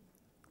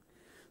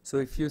 So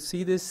if you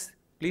see this,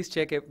 please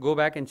go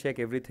back and check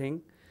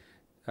everything.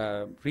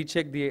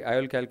 Recheck the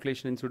IOL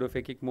calculation in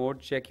pseudophakic mode,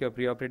 check your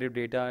preoperative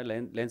data,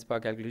 lens power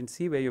calculation,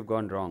 see where you've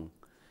gone wrong,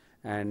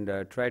 and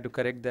try to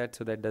correct that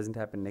so that doesn't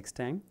happen next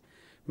time.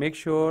 Make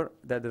sure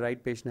that the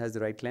right patient has the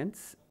right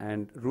lens,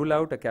 and rule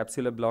out a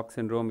capsular block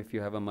syndrome if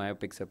you have a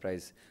myopic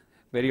surprise.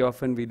 Very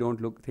often we don't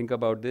think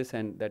about this,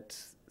 and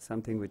that's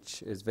something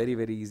which is very,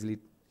 very easily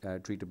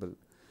treatable.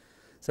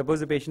 Suppose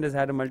the patient has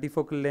had a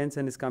multifocal lens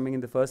and is coming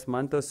in the first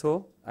month or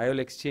so, IOL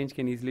exchange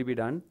can easily be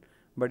done.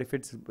 But if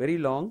it's very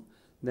long,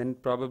 then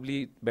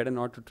probably better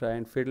not to try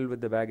and fiddle with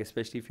the bag,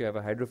 especially if you have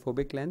a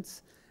hydrophobic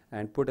lens,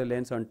 and put a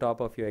lens on top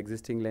of your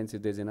existing lens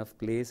if there's enough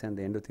place and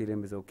the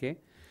endothelium is okay.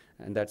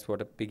 And that's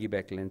what a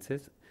piggyback lens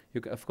is.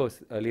 Of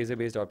course,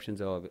 laser-based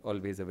options are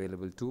always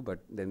available too, but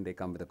then they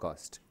come with a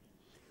cost.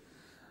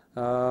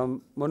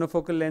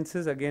 Monofocal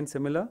lenses, again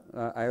similar,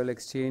 IOL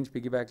exchange,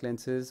 piggyback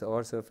lenses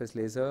or surface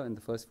laser in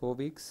the first 4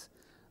 weeks.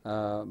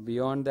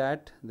 Beyond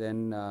that,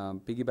 then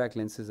piggyback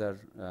lenses are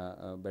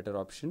a better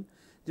option.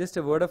 Just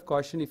a word of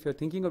caution, if you're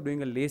thinking of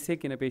doing a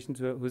LASIK in a patient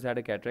who's had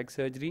a cataract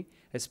surgery,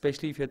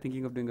 especially if you're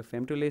thinking of doing a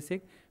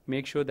femto-LASIK,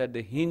 make sure that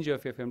the hinge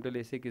of your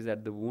femto-LASIK is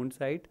at the wound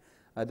site.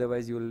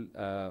 Otherwise, you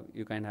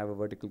can have a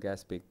vertical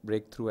gas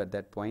breakthrough at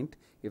that point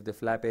if the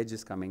flap edge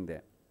is coming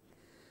there.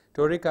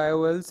 Toric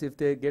IOLs, if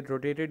they get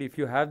rotated, if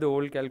you have the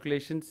old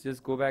calculations,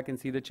 just go back and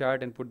see the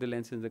chart and put the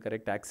lens in the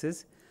correct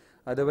axis.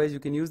 Otherwise, you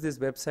can use this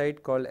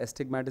website called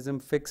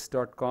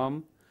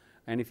astigmatismfix.com.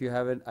 And if you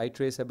have an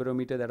iTrace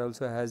aberrometer, that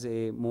also has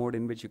a mode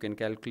in which you can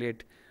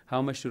calculate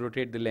how much to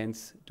rotate the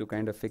lens to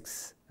kind of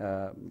fix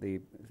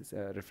the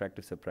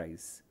refractive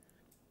surprise.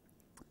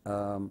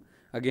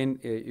 Again,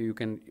 you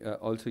can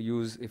also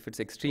use, if it's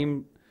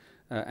extreme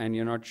and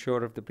you're not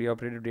sure of the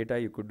preoperative data,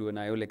 you could do an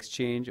IOL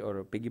exchange or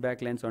a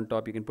piggyback lens on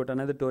top. You can put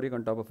another toric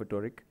on top of a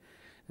toric.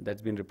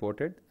 That's been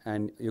reported.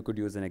 And you could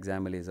use an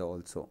exam laser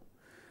also.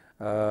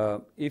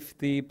 If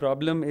the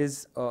problem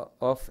is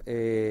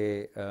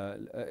if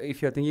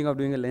you're thinking of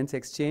doing a lens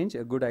exchange,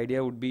 a good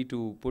idea would be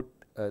to put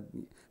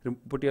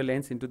your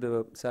lens into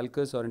the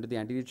sulcus or into the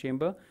anterior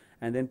chamber,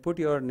 and then put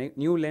your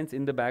new lens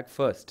in the bag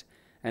first,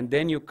 and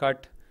then you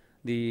cut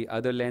the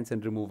other lens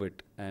and remove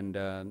it. And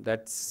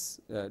that's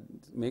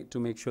to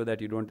make sure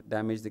that you don't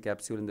damage the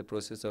capsule in the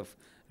process of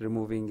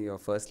removing your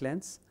first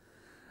lens.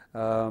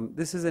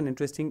 This is an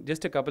interesting,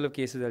 just a couple of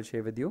cases I'll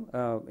share with you.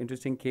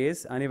 Interesting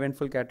case,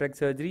 uneventful cataract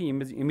surgery,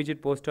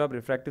 immediate post-op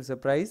refractive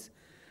surprise,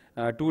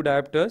 2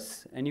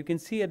 diopters, and you can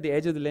see at the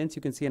edge of the lens,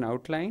 you can see an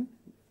outline.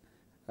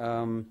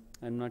 I'm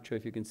not sure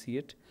if you can see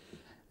it.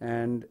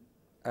 And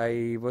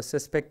I was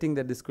suspecting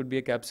that this could be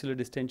a capsular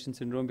distension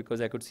syndrome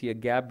because I could see a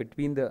gap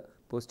between the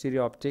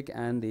posterior optic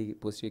and the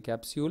posterior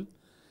capsule.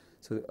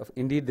 So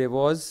indeed there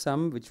was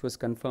some which was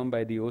confirmed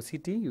by the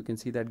OCT. You can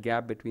see that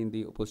gap between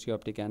the posterior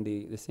optic and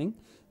this thing.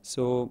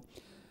 So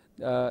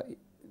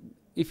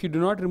if you do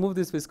not remove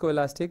this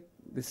viscoelastic,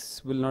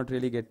 this will not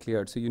really get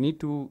cleared. So you need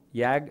to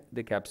yag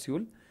the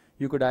capsule.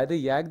 You could either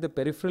yag the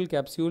peripheral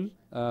capsule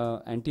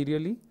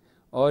anteriorly,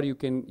 or you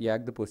can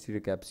yag the posterior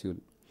capsule.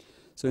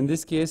 So in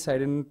this case, I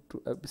didn't,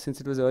 since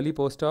it was early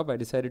post-op, I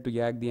decided to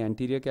yag the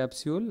anterior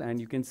capsule, and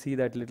you can see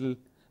that little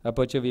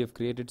aperture we have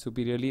created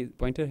superiorly.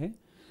 Pointer here?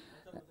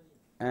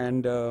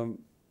 And no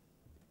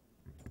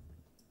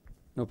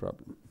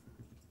problem.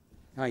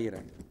 You're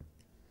right.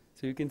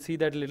 So you can see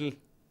that little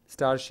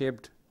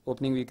star-shaped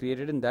opening we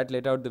created, and that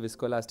let out the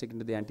viscoelastic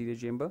into the anterior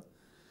chamber.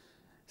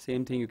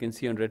 Same thing you can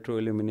see on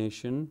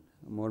retroillumination,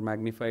 a more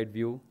magnified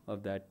view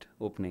of that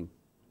opening.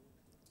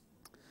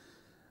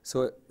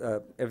 So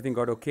everything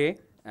got okay,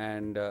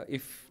 and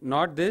if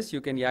not this, you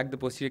can yag the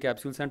posterior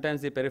capsule.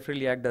 Sometimes the peripheral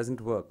yag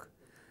doesn't work,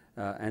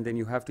 and then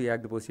you have to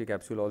yag the posterior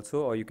capsule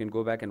also, or you can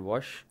go back and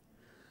wash.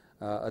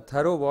 A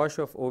thorough wash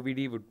of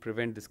OVD would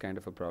prevent this kind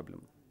of a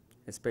problem,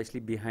 especially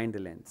behind the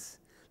lens.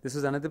 This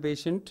was another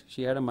patient.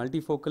 She had a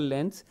multifocal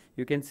lens.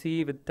 You can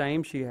see with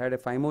time she had a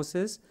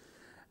phimosis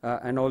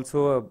and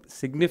also a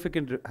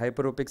significant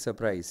hyperopic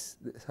surprise.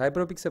 This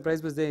hyperopic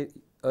surprise was the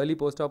early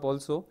post-op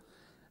also.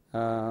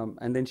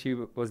 And then she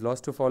was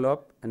lost to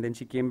follow-up, and then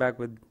she came back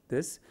with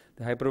this.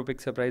 The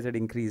hyperopic surprise had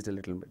increased a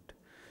little bit.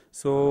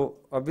 So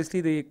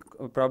obviously the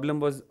problem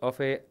was of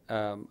a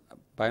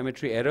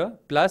biometry error,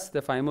 plus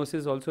the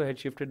phimosis also had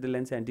shifted the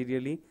lens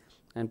anteriorly,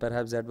 and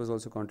perhaps that was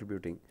also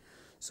contributing.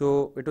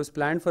 So it was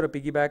planned for a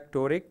piggyback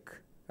toric,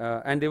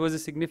 and there was a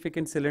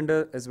significant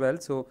cylinder as well.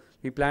 So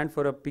we planned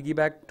for a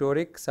piggyback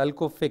toric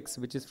Sulco Fix,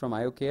 which is from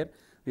IOCare.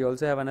 We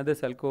also have another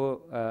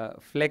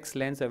Sulco Flex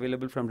lens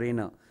available from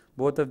Rayner.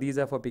 Both of these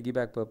are for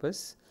piggyback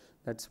purpose.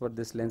 That's what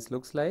this lens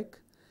looks like.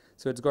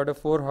 So it's got a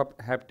 4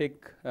 haptic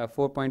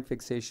 4-point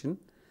fixation.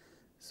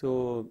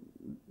 So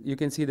you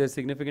can see there's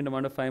significant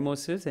amount of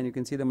phimosis, and you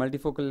can see the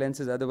multifocal lens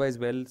is otherwise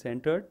well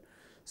centered.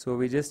 So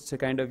we just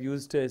kind of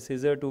used a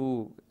scissor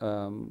to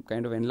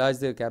kind of enlarge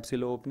the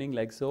capsular opening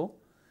like so,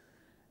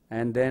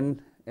 and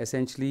then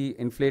essentially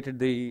inflated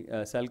the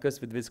sulcus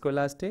with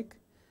viscoelastic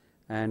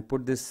and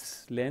put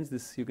this lens.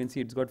 This, you can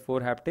see it's got 4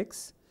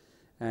 haptics,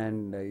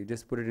 and you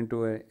just put it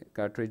into a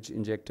cartridge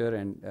injector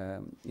and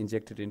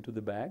inject it into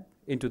the bag,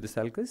 into the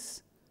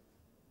sulcus,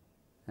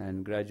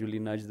 and gradually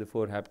nudge the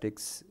 4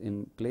 haptics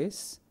in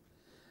place.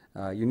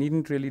 You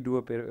needn't really do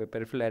a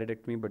peripheral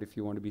aridectomy, but if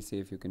you want to be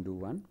safe, you can do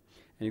one.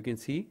 And you can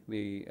see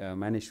we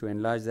managed to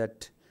enlarge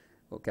that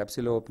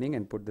capsular opening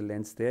and put the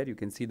lens there. You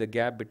can see the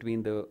gap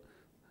between the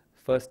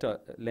first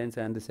lens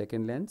and the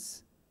second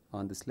lens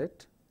on the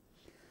slit.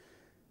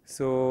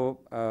 So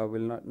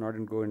we'll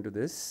not go into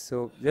this.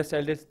 So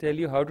I'll just tell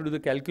you how to do the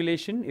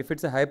calculation. If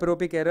it's a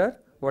hyperopic error,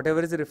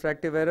 whatever is the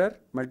refractive error,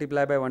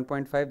 multiply by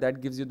 1.5,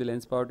 that gives you the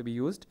lens power to be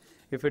used.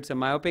 If it's a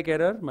myopic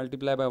error,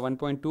 multiply by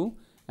 1.2,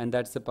 and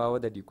that's the power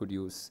that you could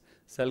use.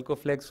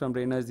 Sulcoflex from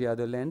Rayner is the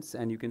other lens,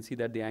 and you can see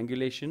that the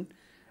angulation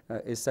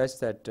is such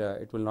that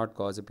it will not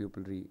cause a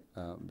pupillary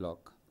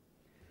block.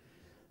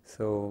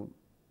 So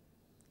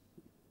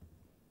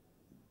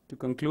to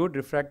conclude,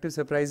 refractive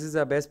surprises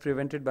are best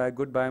prevented by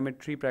good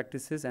biometry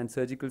practices and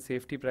surgical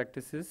safety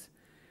practices.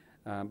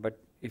 But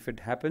if it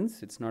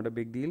happens, it's not a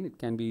big deal. It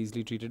can be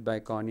easily treated by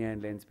cornea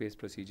and lens-based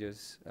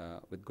procedures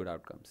with good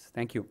outcomes.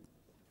 Thank you.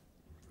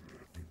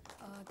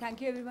 Thank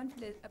you everyone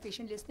for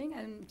patient listening,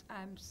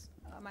 and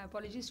my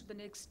apologies to the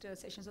next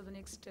sessions of the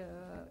next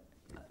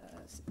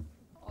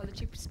all the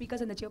chief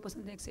speakers and the chairperson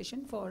of the next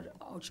session for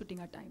outshooting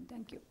our time.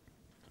 Thank you.